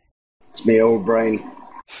then. It's me old brain.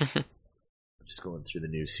 Just going through the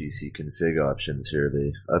new CC config options here.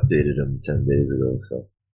 They updated them 10 days ago, so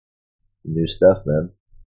some new stuff, man.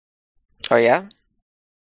 Oh yeah?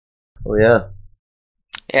 Oh yeah.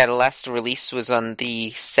 Yeah, the last release was on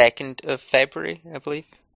the 2nd of February, I believe.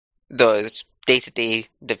 Though it's day-to-day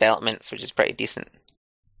developments, which is pretty decent.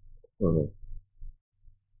 Oh.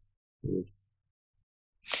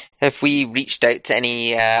 Have we reached out to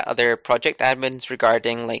any other project admins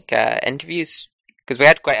regarding like interviews? Because we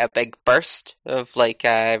had quite a big burst of like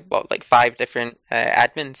 5 different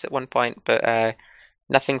admins at one point, but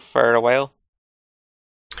nothing for a while.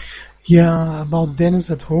 Yeah, about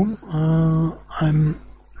Dennis at home.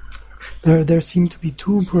 There seem to be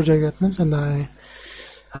 2 project admins, and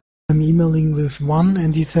I'm emailing with one,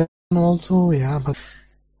 and he said also,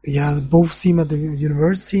 both seem at the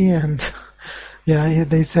university, and yeah,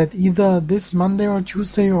 they said either this Monday or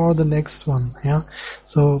Tuesday or the next one. Yeah,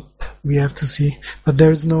 so we have to see, but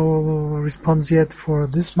there's no response yet for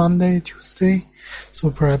this Monday, Tuesday, so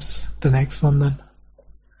perhaps the next one then.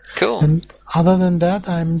 Cool. And other than that,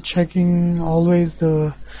 I'm checking always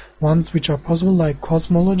the ones which are possible, like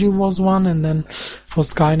Cosmology was one, and then for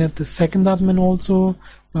Skynet the second admin also.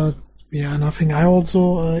 But yeah, nothing. I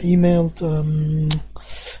also emailed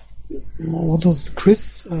what was it,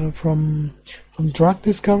 Chris from Drug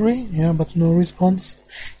Discovery, yeah, but no response.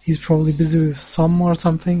 He's probably busy with some or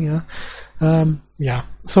something, yeah. Yeah.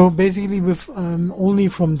 So basically, with only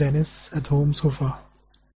from Dennis at home so far.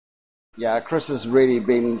 Yeah, Chris has really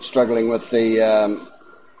been struggling with the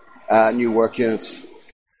new work units.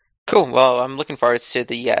 Cool. Well, I'm looking forward to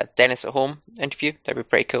the Dennis at home interview. That'd be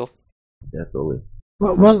pretty cool. Yeah, totally.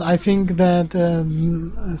 Well, I think that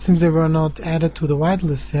since they were not added to the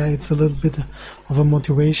whitelist, yeah, it's a little bit of a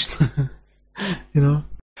motivation, you know.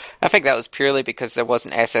 I think that was purely because there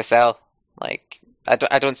wasn't SSL. Like,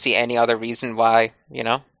 I don't see any other reason why, you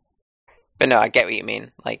know. But no, I get what you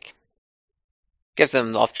mean. Like, gives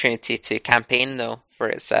them the opportunity to campaign though for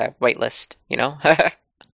its whitelist, you know.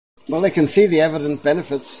 Well, they can see the evident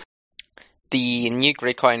benefits. The new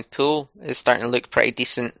Gridcoin pool is starting to look pretty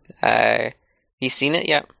decent. Have you seen it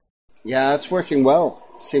yet? Yeah, it's working well.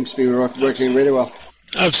 Seems to be working really well.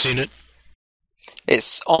 I've seen it.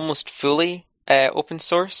 It's almost fully open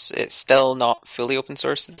source. It's still not fully open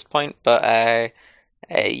source at this point, but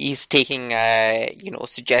he's taking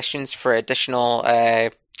suggestions for additional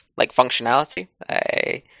like functionality.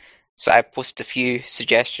 So I posted a few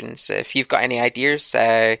suggestions. If you've got any ideas,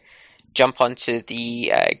 jump onto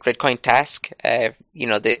the Gridcoin task.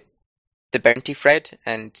 The bounty thread,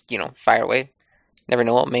 and fire away. Never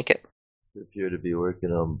know what'll make it. We appear to be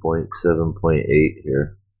working on 0.7.8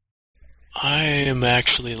 here. I am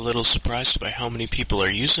actually a little surprised by how many people are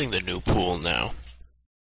using the new pool now.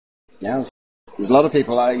 Yeah, there's a lot of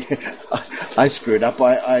people. I screwed up.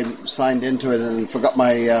 I signed into it and forgot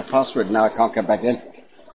my password. Now I can't get back in.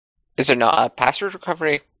 Is there not a password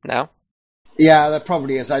recovery now? Yeah, there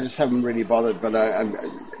probably is. I just haven't really bothered. But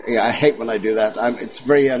I hate when I do that. It's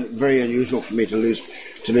very unusual for me to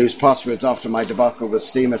lose passwords after my debacle with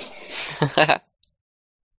Steemit.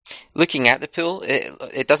 Looking at the pool,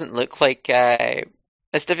 it doesn't look like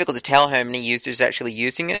it's difficult to tell how many users are actually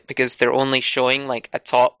using it because they're only showing like a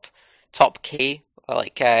top K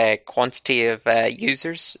quantity of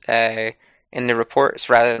users in the reports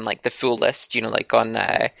rather than like the full list. Like on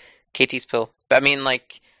Katie's pool. But I mean,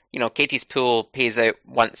 like Katie's pool pays out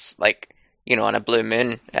once, like on a blue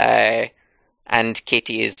moon, and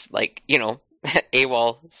Katie is like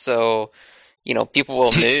AWOL, so people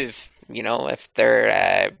will move. If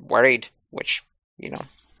they're worried, which,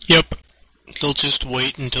 Yep. They'll just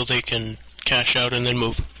wait until they can cash out and then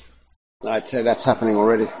move. I'd say that's happening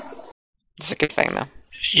already. It's a good thing, though.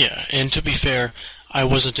 Yeah, and to be fair, I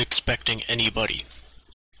wasn't expecting anybody.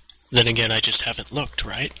 Then again, I just haven't looked,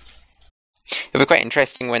 right? It'll be quite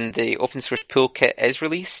interesting when the open source pool kit is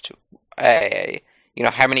released.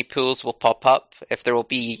 How many pools will pop up, if there will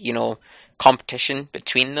be, competition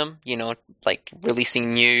between them, like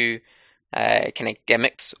releasing new kind of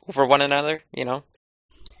gimmicks over one another,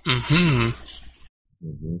 Mm-hmm.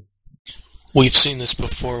 Mm-hmm. We've seen this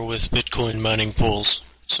before with Bitcoin mining pools,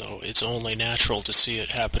 so it's only natural to see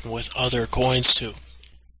it happen with other coins too.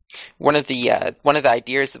 One of the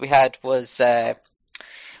ideas that we had was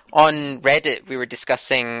on Reddit. We were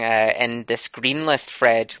discussing in this green list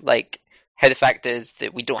thread, like how the fact is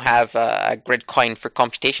that we don't have a Gridcoin for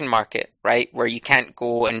computation market, right? Where you can't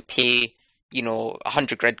go and pay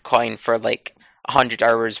 100 Gridcoin for like 100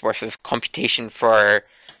 hours worth of computation for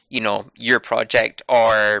your project,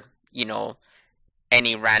 or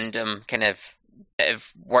any random kind of bit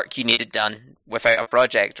of work you needed done without a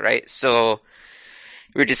project, right? So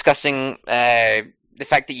we were discussing the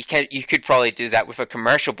fact that you could probably do that with a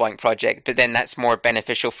commercial BOINC project, but then that's more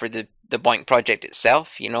beneficial for the BOINC project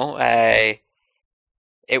itself.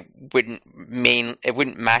 It wouldn't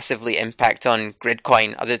massively impact on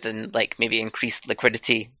Gridcoin, other than like maybe increased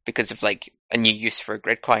liquidity because of like a new use for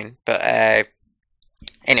Gridcoin. But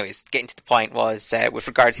anyways, getting to the point was with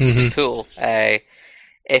regards to the pool,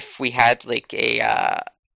 if we had like a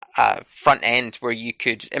front end where you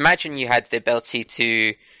could imagine you had the ability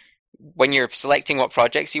to, when you're selecting what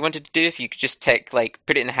projects you wanted to do, if you could just tick like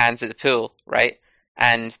put it in the hands of the pool, right?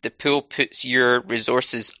 And the pool puts your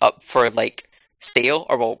resources up for like sale,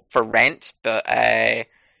 or for rent, but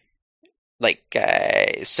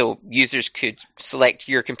so users could select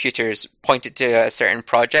your computers, point it to a certain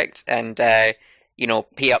project, and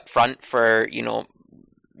pay up front for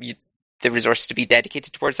the resources to be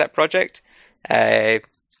dedicated towards that project.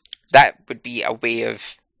 That would be a way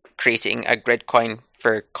of creating a Gridcoin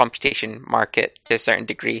for computation market to a certain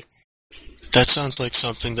degree. That sounds like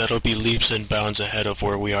something that'll be leaps and bounds ahead of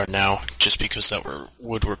where we are now, just because that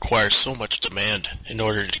would require so much demand in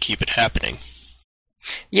order to keep it happening.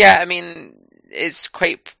 Yeah, I mean, it's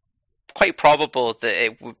quite probable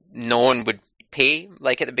that no one would pay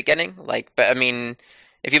like at the beginning. But I mean,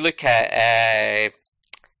 if you look at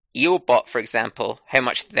EOBot, for example, how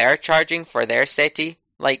much they're charging for their SETI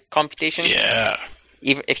computation. Yeah.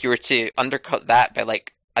 Even if you were to undercut that by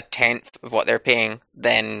like a tenth of what they're paying,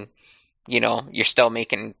 then you're still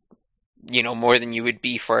making more than you would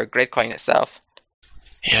be for Gridcoin itself.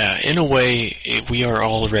 Yeah, in a way, we are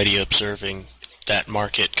already observing that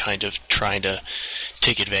market kind of trying to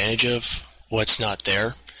take advantage of what's not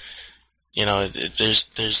there. There's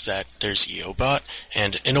EOBot,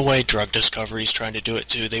 and in a way, Drug Discovery's trying to do it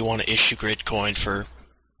too. They want to issue Gridcoin for,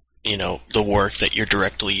 the work that you're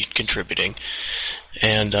directly contributing.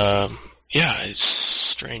 And, it's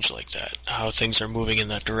strange like that, how things are moving in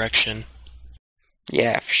that direction.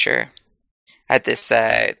 Yeah, for sure. I had this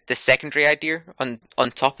secondary idea on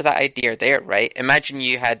top of that idea there, right? Imagine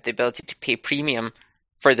you had the ability to pay premium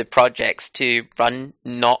for the projects to run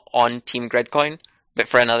not on Team Gridcoin, but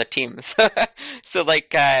for another team. So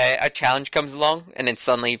a challenge comes along, and then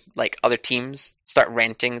suddenly other teams start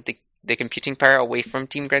renting the computing power away from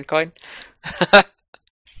Team Gridcoin.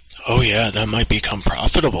 Oh yeah, that might become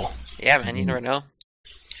profitable. Yeah, man, you never know.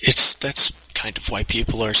 That's kind of why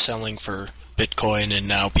people are selling for Bitcoin, and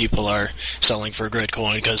now people are selling for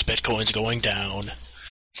Gridcoin because Bitcoin's going down.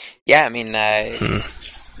 Yeah, I mean,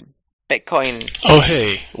 Bitcoin... Oh,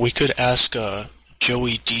 hey, we could ask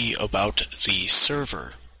Joey D about the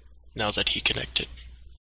server now that he connected.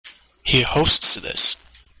 He hosts this.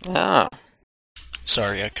 Oh.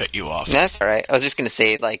 Sorry, I cut you off. That's alright. I was just going to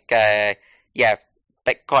say,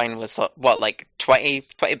 Bitcoin was, 20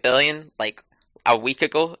 billion, a week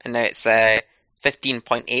ago, and now it's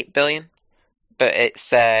 15.8 billion. But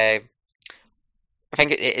it's, I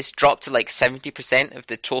think it's dropped to 70% of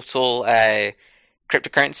the total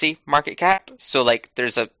cryptocurrency market cap. So there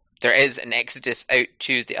is an exodus out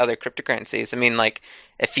to the other cryptocurrencies. I mean,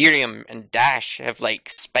 Ethereum and Dash have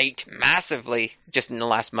spiked massively just in the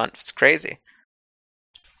last month. It's crazy.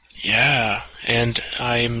 Yeah, and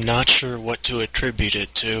I'm not sure what to attribute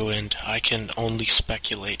it to, and I can only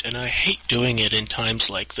speculate. And I hate doing it in times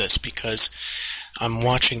like this because I'm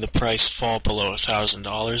watching the price fall below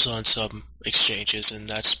 $1,000 on some exchanges, and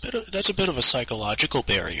that's a bit of a psychological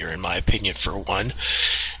barrier, in my opinion, for one.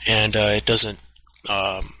 And it doesn't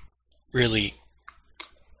really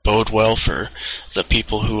bode well for the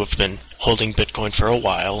people who have been holding Bitcoin for a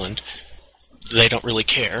while, and they don't really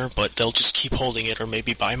care, but they'll just keep holding it or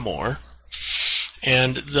maybe buy more.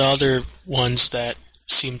 And the other ones that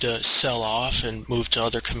seem to sell off and move to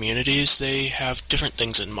other communities, they have different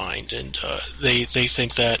things in mind, and they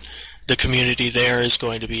think that the community there is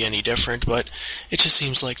going to be any different, but it just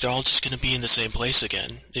seems like they're all just going to be in the same place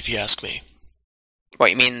again, if you ask me.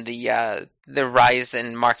 What, you mean the rise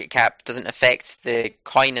in market cap doesn't affect the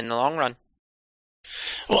coin in the long run?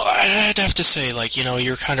 Well, I'd have to say,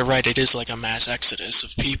 you're kind of right. It is like a mass exodus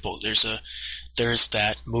of people. There's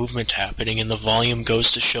that movement happening, and the volume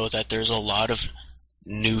goes to show that there's a lot of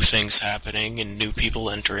new things happening and new people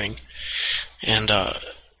entering, and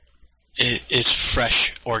it's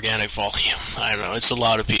fresh, organic volume. I don't know. It's a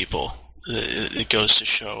lot of people. It goes to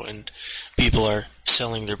show, and people are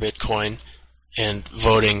selling their Bitcoin and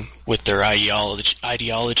voting with their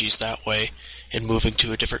ideologies that way, and moving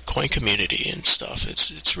to a different coin community and stuff.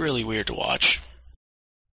 It's really weird to watch.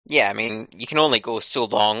 Yeah, I mean, you can only go so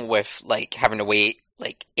long with having to wait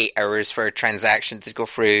 8 hours for a transaction to go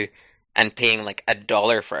through and paying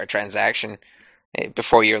 $1 for a transaction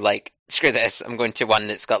before you're screw this, I'm going to one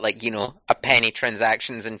that's got a penny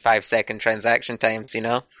transactions and 5-second transaction times,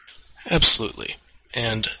 Absolutely.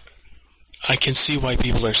 And I can see why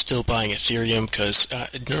people are still buying Ethereum, because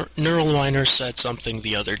Neural Miner said something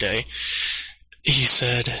the other day. He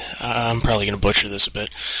said, I'm probably going to butcher this a bit.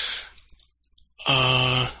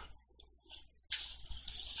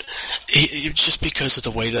 Just because of the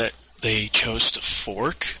way that they chose to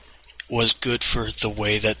fork was good for the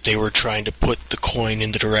way that they were trying to put the coin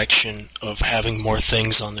in the direction of having more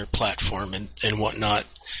things on their platform and whatnot.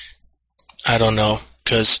 I don't know,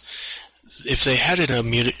 because if they had an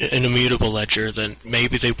immutable ledger, then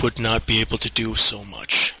maybe they would not be able to do so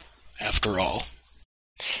much, after all.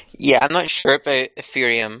 Yeah, I'm not sure about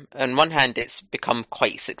Ethereum. On one hand, it's become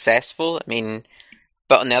quite successful. I mean,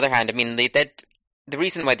 but on the other hand, I mean, the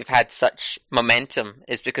reason why they've had such momentum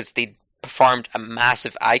is because they performed a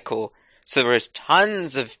massive ICO. So there was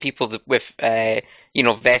tons of people with,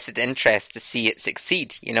 vested interest to see it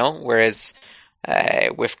succeed, whereas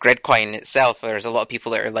with Gridcoin itself, there's a lot of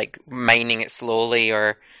people that are like mining it slowly,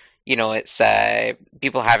 or it's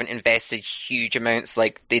people haven't invested huge amounts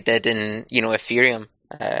like they did in Ethereum.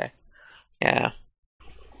 Yeah.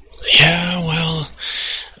 Yeah, well,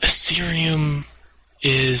 Ethereum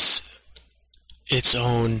is its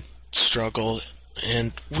own struggle,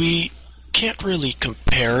 and we can't really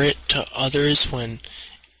compare it to others when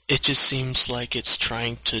it just seems like it's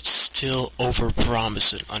trying to still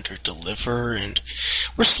overpromise and underdeliver, and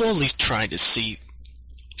we're slowly trying to see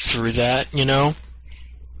through that,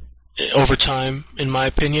 over time, in my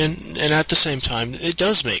opinion. And at the same time, it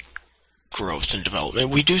does make growth and development.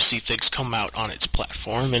 We do see things come out on its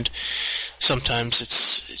platform, and sometimes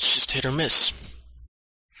it's just hit or miss.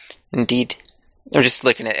 Indeed. I'm just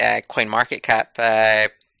looking at CoinMarketCap.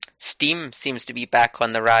 Steam seems to be back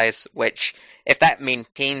on the rise, which, if that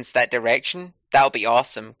maintains that direction, that'll be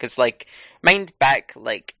awesome. Because, mind back,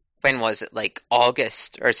 when was it?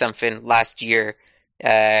 August or something last year.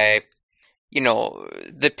 The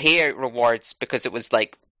payout rewards, because it was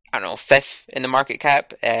fifth in the market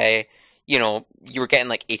cap. You were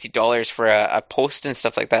getting $80 for a post and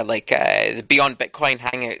stuff like that. The Beyond Bitcoin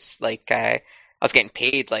Hangouts, I was getting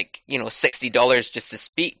paid $60 just to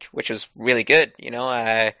speak, which was really good.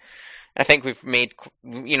 I think we've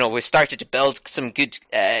we've started to build some good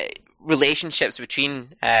relationships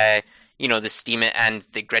between the Steam and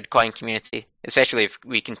the Gridcoin community, especially if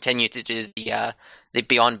we continue to do the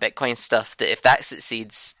Beyond Bitcoin stuff. That if that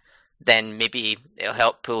succeeds, then maybe it'll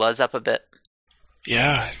help pull us up a bit.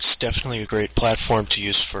 Yeah, it's definitely a great platform to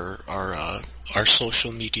use for our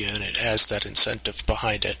social media, and it has that incentive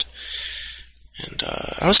behind it. And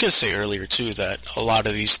I was going to say earlier, too, that a lot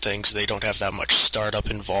of these things, they don't have that much startup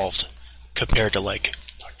involved compared to,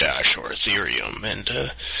 Dash or Ethereum. And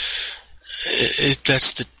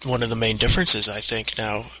that's one of the main differences, I think,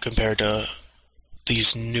 now, compared to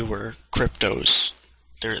these newer cryptos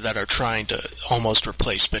that are trying to almost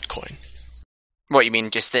replace Bitcoin. What, you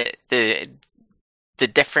mean just the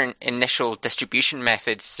different initial distribution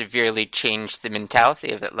methods severely change the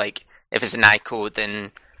mentality of it? If it's an ICO,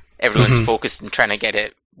 then everyone's focused on trying to get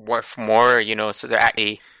it worth more, so they're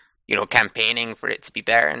actually, campaigning for it to be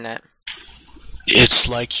better and that. It's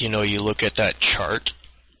you look at that chart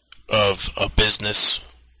of a business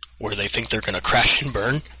where they think they're going to crash and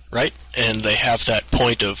burn, right? And they have that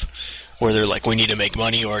point of where they're we need to make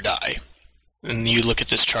money or die. And you look at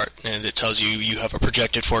this chart, and it tells you have a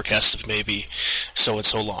projected forecast of maybe so and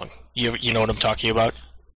so long. You know what I'm talking about?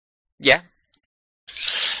 Yeah.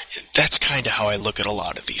 That's kind of how I look at a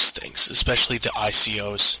lot of these things, especially the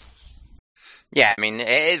ICOs. Yeah, I mean, it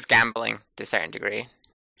is gambling to a certain degree.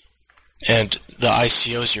 And the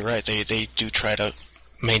ICOs, you're right, they do try to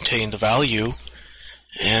maintain the value,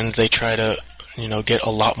 and they try to, get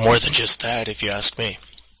a lot more than just that, if you ask me.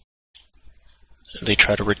 They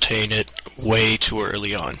try to retain it way too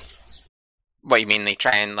early on. What, you mean they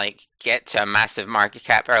try and, get to a massive market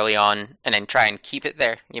cap early on, and then try and keep it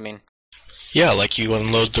there, you mean? Yeah, you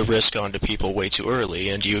unload the risk onto people way too early,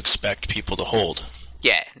 and you expect people to hold.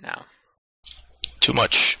 Yeah, no. Too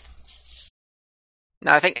much.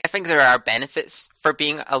 No, I think there are benefits for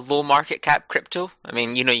being a low market cap crypto. I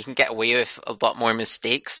mean, you can get away with a lot more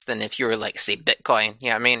mistakes than if you were say Bitcoin.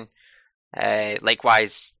 Yeah, I mean,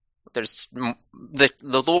 likewise, there's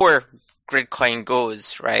the lower Gridcoin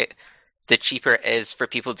goes, right, the cheaper it is for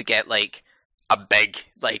people to get a big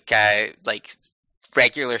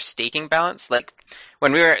regular staking balance.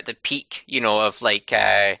 When we were at the peak, of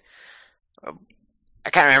I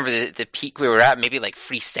can't remember the peak we were at, maybe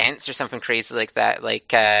 3 cents or something crazy like that.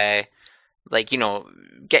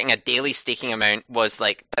 Getting a daily staking amount was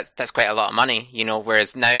that's quite a lot of money,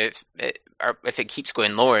 whereas now if it keeps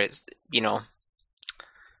going lower, it's,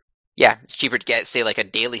 yeah, it's cheaper to get, say, a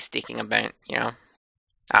daily staking amount, I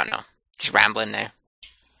don't know. Just rambling now.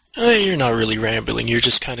 You're not really rambling. You're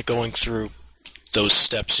just kind of going through those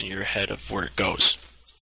steps in your head of where it goes.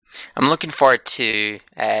 I'm looking forward to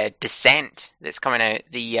Descent that's coming out,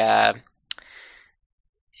 the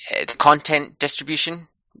content distribution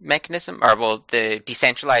mechanism, or the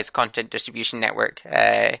decentralized content distribution network.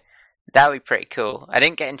 That would be pretty cool. I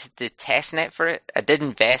didn't get into the testnet for it. I did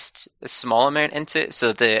invest a small amount into it, so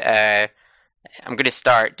I'm going to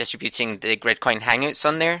start distributing the Gridcoin Hangouts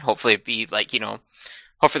on there. Hopefully it'll be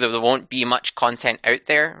hopefully there won't be much content out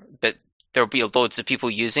there, but there'll be loads of people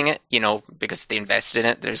using it, because they invested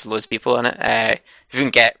in it. There's loads of people in it. If we can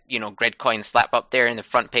get, Gridcoin slap up there in the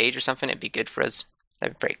front page or something, it'd be good for us.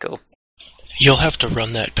 That'd be pretty cool. You'll have to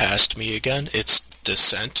run that past me again. It's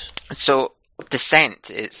Descent. So, Descent,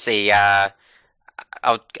 it's a,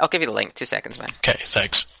 I'll give you the link, 2 seconds, man. Okay,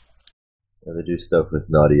 thanks. Yeah, they do stuff with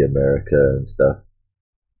Naughty America and stuff.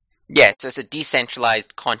 Yeah, so it's a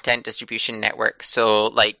decentralized content distribution network. So,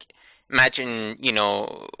 like, imagine,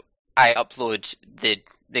 I upload the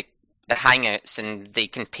Hangouts and they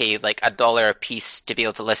can pay like $1 a piece to be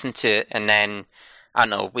able to listen to it, and then, I don't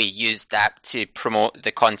know, we use that to promote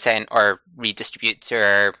the content or redistribute to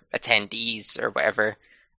our attendees or whatever.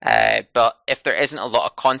 But if there isn't a lot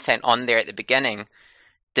of content on there at the beginning,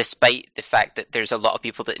 despite the fact that there's a lot of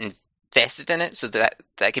people that invested in it, so that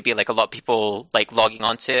could be like a lot of people like logging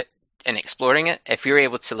onto it and exploring it. If you're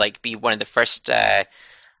able to like be one of the first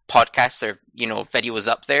podcasts or videos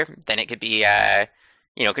up there, then it could be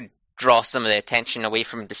could draw some of the attention away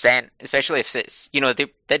from Descent, especially if it's they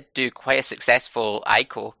did do quite a successful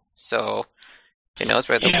ICO, so who knows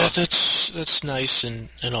where they'll go. Yeah, that's nice and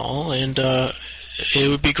all, and it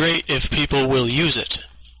would be great if people will use it.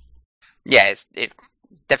 Yeah, it's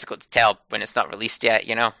difficult to tell when it's not released yet,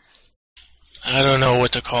 I don't know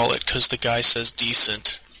what to call it, because the guy says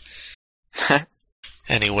decent.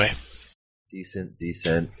 Anyway. Decent.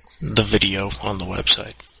 The video on the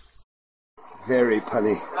website. Very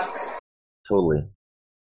punny. Totally.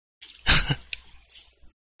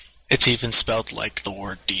 It's even spelled like the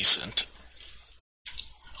word decent.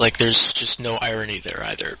 Like there's just no irony there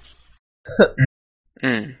either.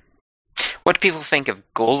 What do people think of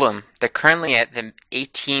Golem? They're currently at the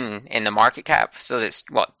 18 in the market cap, so that's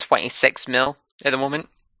 26 mil at the moment.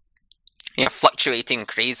 Fluctuating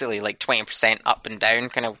crazily, like 20% up and down,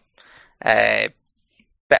 kind of.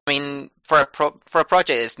 But I mean, for a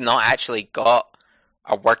project that's not actually got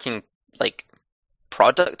a working like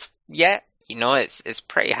product yet, it's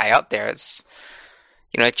pretty high up there. It's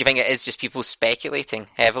do you think it is just people speculating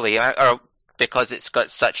heavily, or because it's got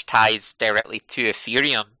such ties directly to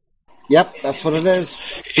Ethereum? Yep, that's what it is.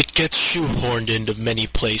 It gets shoehorned into many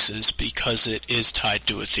places because it is tied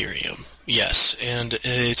to Ethereum. Yes, and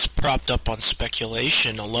it's propped up on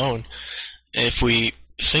speculation alone. If we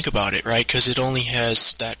think about it, right? Because it only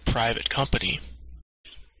has that private company.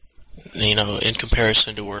 In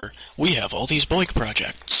comparison to where we have all these Boink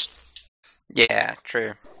projects. Yeah,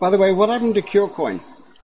 true. By the way, what happened to Curecoin?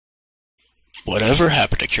 Whatever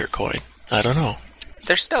happened to Gridcoin? I don't know.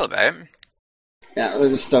 They're still about. Yeah, they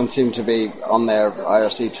just don't seem to be on their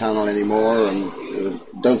IRC channel anymore, and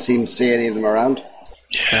don't seem to see any of them around.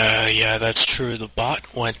 Yeah, that's true. The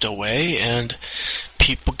bot went away, and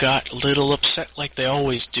people got a little upset like they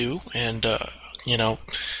always do, and,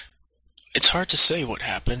 it's hard to say what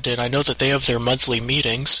happened, and I know that they have their monthly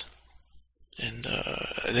meetings, and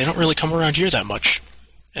they don't really come around here that much.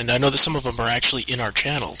 And I know that some of them are actually in our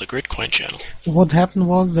channel, the Gridcoin channel. What happened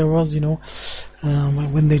was there was,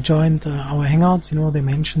 when they joined our Hangouts, they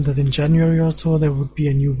mentioned that in January or so there would be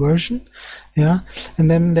a new version, yeah. And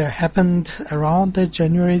then there happened around that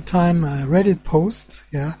January time a Reddit post,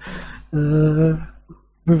 yeah,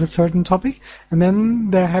 with a certain topic, and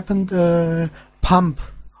then there happened a pump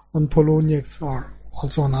on Poloniex, or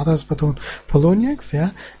also on others, but on Poloniex,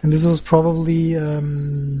 yeah. And this was probably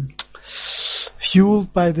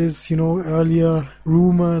fueled by this, earlier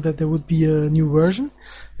rumor that there would be a new version,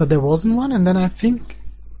 but there wasn't one. And then I think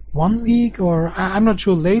 1 week, or I'm not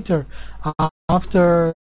sure, later,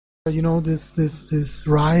 after this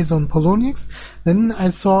rise on Poloniex, then I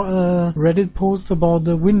saw a Reddit post about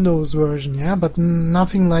the Windows version, yeah, but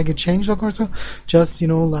nothing like a changelog or so, just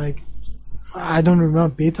like, I don't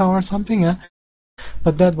remember, beta or something, yeah.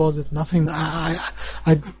 But that was it. Nothing. I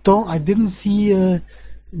didn't see a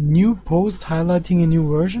new post highlighting a new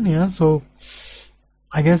version, yeah. So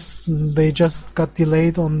I guess they just got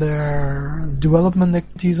delayed on their development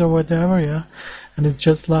activities or whatever, yeah. And it's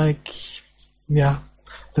just like, yeah,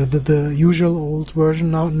 the usual old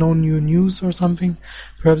version now, no new news or something.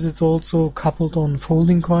 Perhaps it's also coupled on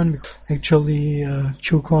folding coin, because actually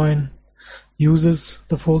Qcoin uses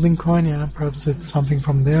the folding coin, yeah. Perhaps it's something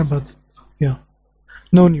from there, but yeah,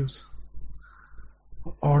 no news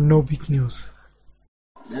or no big news.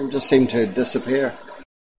 They just seem to disappear.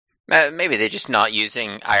 Maybe they're just not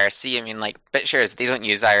using IRC. I mean, like BitShares, they don't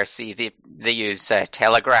use IRC. They use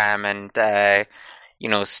Telegram and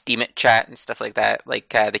Steemit chat and stuff like that. Like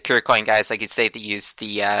the Curecoin guys, like you say, they use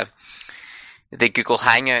the Google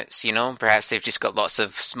Hangouts. Perhaps they've just got lots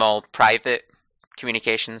of small private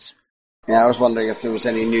communications. Yeah, I was wondering if there was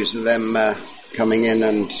any news of them coming in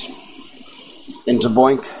and into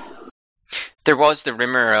Boink. There was the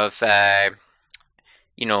rumor of,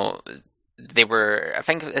 they were, I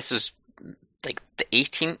think this was like the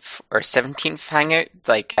 18th or 17th Hangout,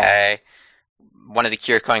 like one of the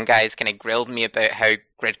Curecoin guys kind of grilled me about how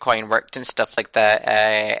Gridcoin worked and stuff like that,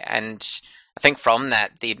 and I think from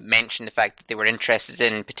that, they mentioned the fact that they were interested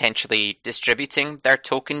in potentially distributing their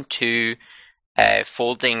token to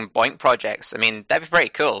folding BOINC projects. I mean, that'd be pretty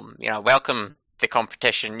cool. Welcome the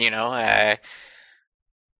competition,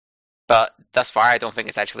 but thus far, I don't think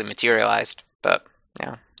it's actually materialized. But,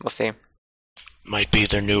 yeah, we'll see. Might be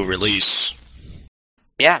their new release.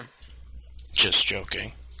 Yeah. Just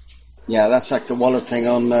joking. Yeah, that's like the wallet thing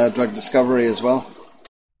on drug discovery as well.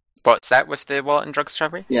 What's that with the wallet and drug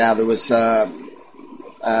discovery? Yeah, there was...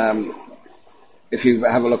 if you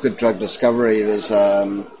have a look at drug discovery, there's...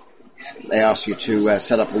 they asked you to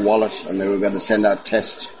set up a wallet, and they were going to send out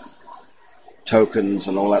test tokens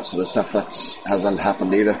and all that sort of stuff. That hasn't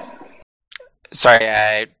happened either.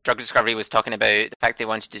 Sorry, Drug Discovery was talking about the fact they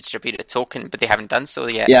wanted to distribute a token, but they haven't done so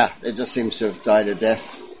yet. Yeah, it just seems to have died a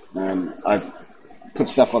death. I've put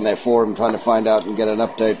stuff on their forum trying to find out and get an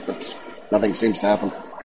update, but nothing seems to happen.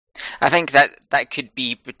 I think that could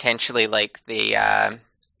be potentially like the...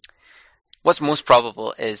 what's most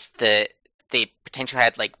probable is that they potentially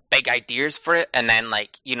had like big ideas for it, and then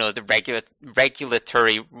the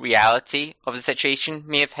regulatory reality of the situation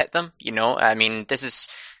may have hit them. I mean,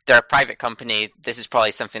 they're a private company. This is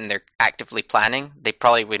probably something they're actively planning. They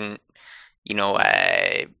probably wouldn't,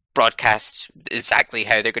 broadcast exactly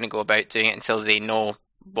how they're going to go about doing it until they know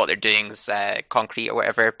what they're doing is concrete or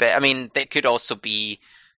whatever. But I mean, it could also be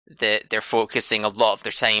that they're focusing a lot of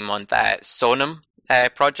their time on that Sonam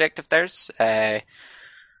project of theirs. Don't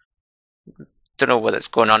know what's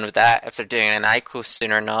going on with that, if they're doing an ICO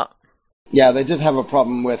soon or not. Yeah, they did have a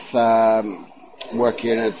problem with work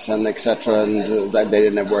units and etc., and they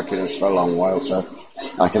didn't have work units for a long while, so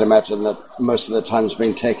I can imagine that most of the time's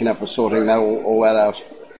being taken up with sorting all that out.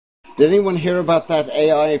 Did anyone hear about that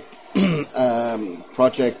AI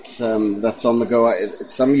project that's on the go?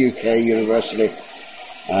 It's some UK university.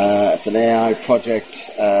 It's an AI project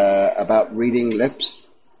about reading lips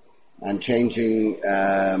and changing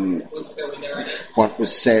what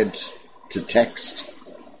was said to text.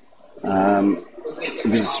 It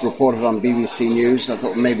was reported on BBC News. I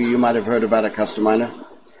thought maybe you might have heard about it, Customizer.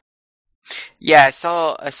 Yeah, I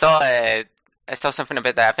saw something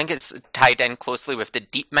about that. I think it's tied in closely with the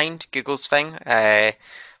DeepMind, Google's thing.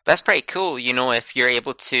 That's pretty cool, if you're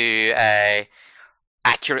able to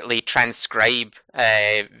accurately transcribe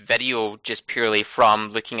video just purely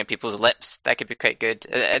from looking at people's lips. That could be quite good.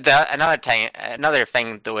 Another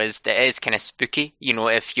thing though is that it is kind of spooky.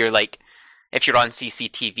 If you're on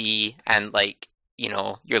CCTV and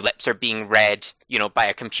your lips are being read, by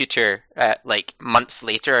a computer months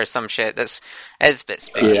later or some shit. Is a bit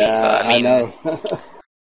spooky. Yeah, but, I know.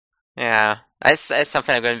 Yeah, that's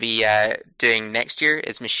something I'm going to be doing next year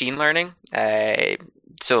is machine learning.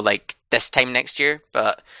 So this time next year,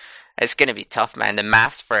 but it's going to be tough, man. The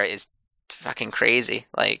maths for it is fucking crazy.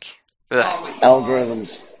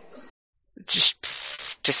 Algorithms.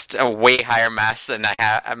 Just a way higher maths than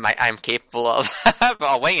I'm capable of. But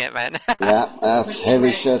I'll wing it, man. Yeah, that's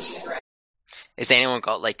heavy shit. Has anyone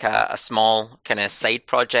got a small kind of side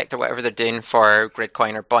project or whatever they're doing for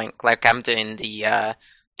Gridcoin or BOINC? Like I'm doing the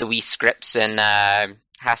wee scripts in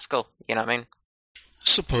Haskell. You know what I mean?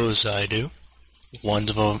 Suppose I do. One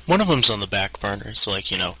of them's on the back burner. It's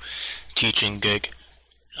teaching gig.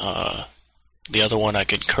 The other one I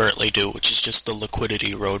could currently do, which is just the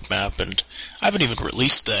liquidity roadmap, and I haven't even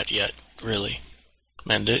released that yet, really.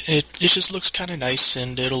 And it just looks kind of nice,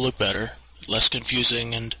 and it'll look better, less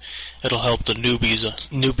confusing, and it'll help the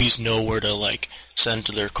newbies know where to send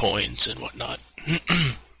their coins and whatnot.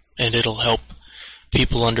 And it'll help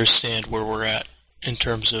people understand where we're at in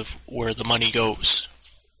terms of where the money goes.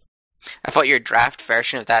 I thought your draft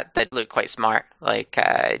version of that looked quite smart.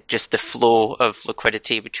 Just the flow of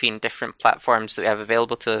liquidity between different platforms that we have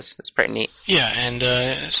available to us. It's pretty neat. Yeah, and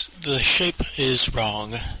the shape is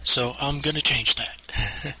wrong, so I'm going to change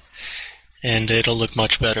that. And it'll look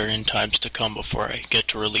much better in times to come before I get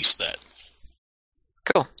to release that.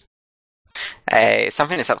 Cool.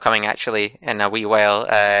 Something that's upcoming actually in a wee while.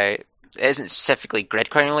 It isn't specifically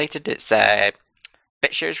Gridcoin related. It's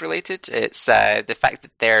BitShares related. It's the fact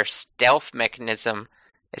that their stealth mechanism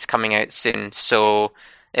is coming out soon. So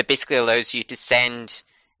it basically allows you to send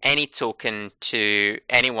any token to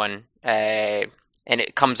anyone, and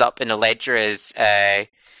it comes up in the ledger as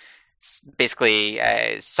basically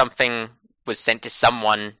something was sent to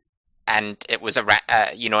someone, and it was an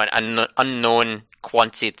unknown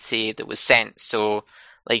quantity that was sent. So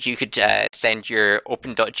you could send your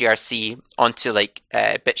open.grc onto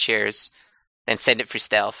BitShares, then send it for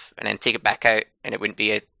stealth, and then take it back out, and it wouldn't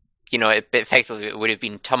be effectively it would have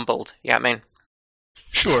been tumbled. You know what I mean?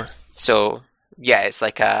 Sure. So yeah, it's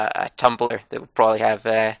like a tumbler that would probably have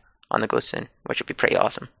on the go soon, which would be pretty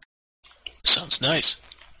awesome. Sounds nice.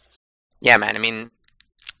 Yeah, man. I mean,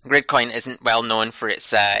 Gridcoin isn't well known for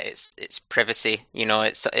its privacy. You know,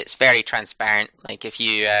 it's very transparent. Like if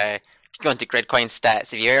you go into Gridcoin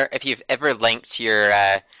stats, if you've ever linked your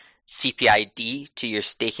CPID to your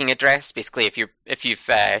staking address, basically if you've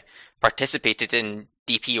participated in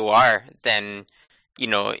DPOR, then you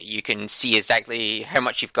know you can see exactly how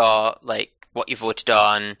much you've got, like what you voted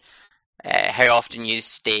on, how often you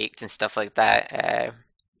staked and stuff like that.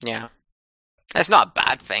 Yeah. It's not a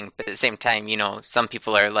bad thing, but at the same time, you know, some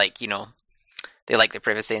people are like, you know, they like the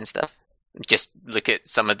privacy and stuff. Just look at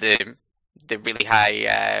some of the really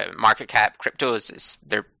high market cap cryptos.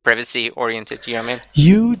 They're privacy oriented, you know what I mean?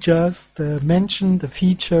 You just mentioned a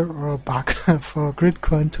feature or a bug for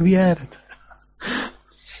Gridcoin to be added.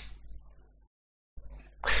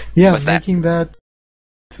 Yeah, What's that? making that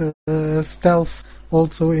stealth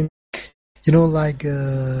also in, you know, like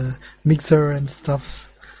Mixer and stuff.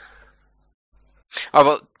 Oh,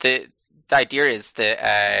 well, the idea is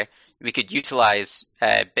that we could utilize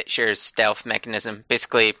BitShare's stealth mechanism.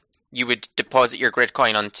 Basically, you would deposit your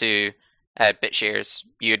Gridcoin onto BitShares.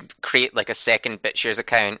 You'd create like a second BitShares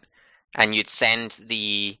account, and you'd send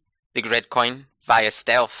the Gridcoin via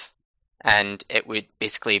stealth, and it would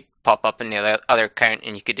basically pop up in the other account,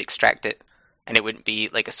 and you could extract it, and it wouldn't be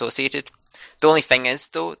like associated. The only thing is,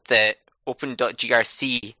 though, that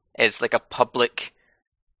Open.grc is like a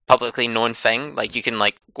publicly known thing. Like you can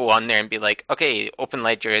like go on there and be like, okay,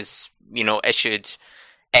 OpenLedger has, you know, issued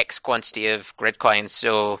X quantity of Gridcoin,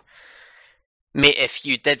 so if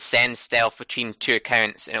you did send stealth between two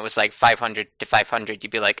accounts and it was like 500 to 500,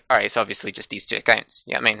 you'd be like, alright, it's obviously just these two accounts.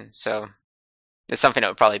 You know what I mean? So it's something that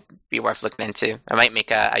would probably be worth looking into. I might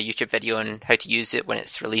make a YouTube video on how to use it when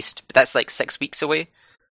it's released, but that's like 6 weeks away.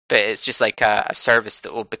 But it's just like a service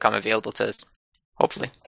that will become available to us,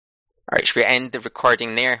 hopefully. Alright, should we end the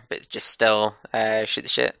recording there, but just still shoot the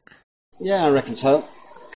shit? Yeah, I reckon so.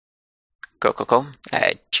 Cool.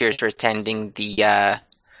 Cheers for attending the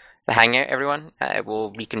Hangout, everyone.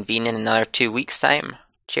 We'll reconvene in another 2 weeks' time.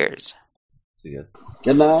 Cheers. See ya.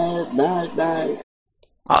 Good night, night.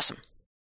 Awesome.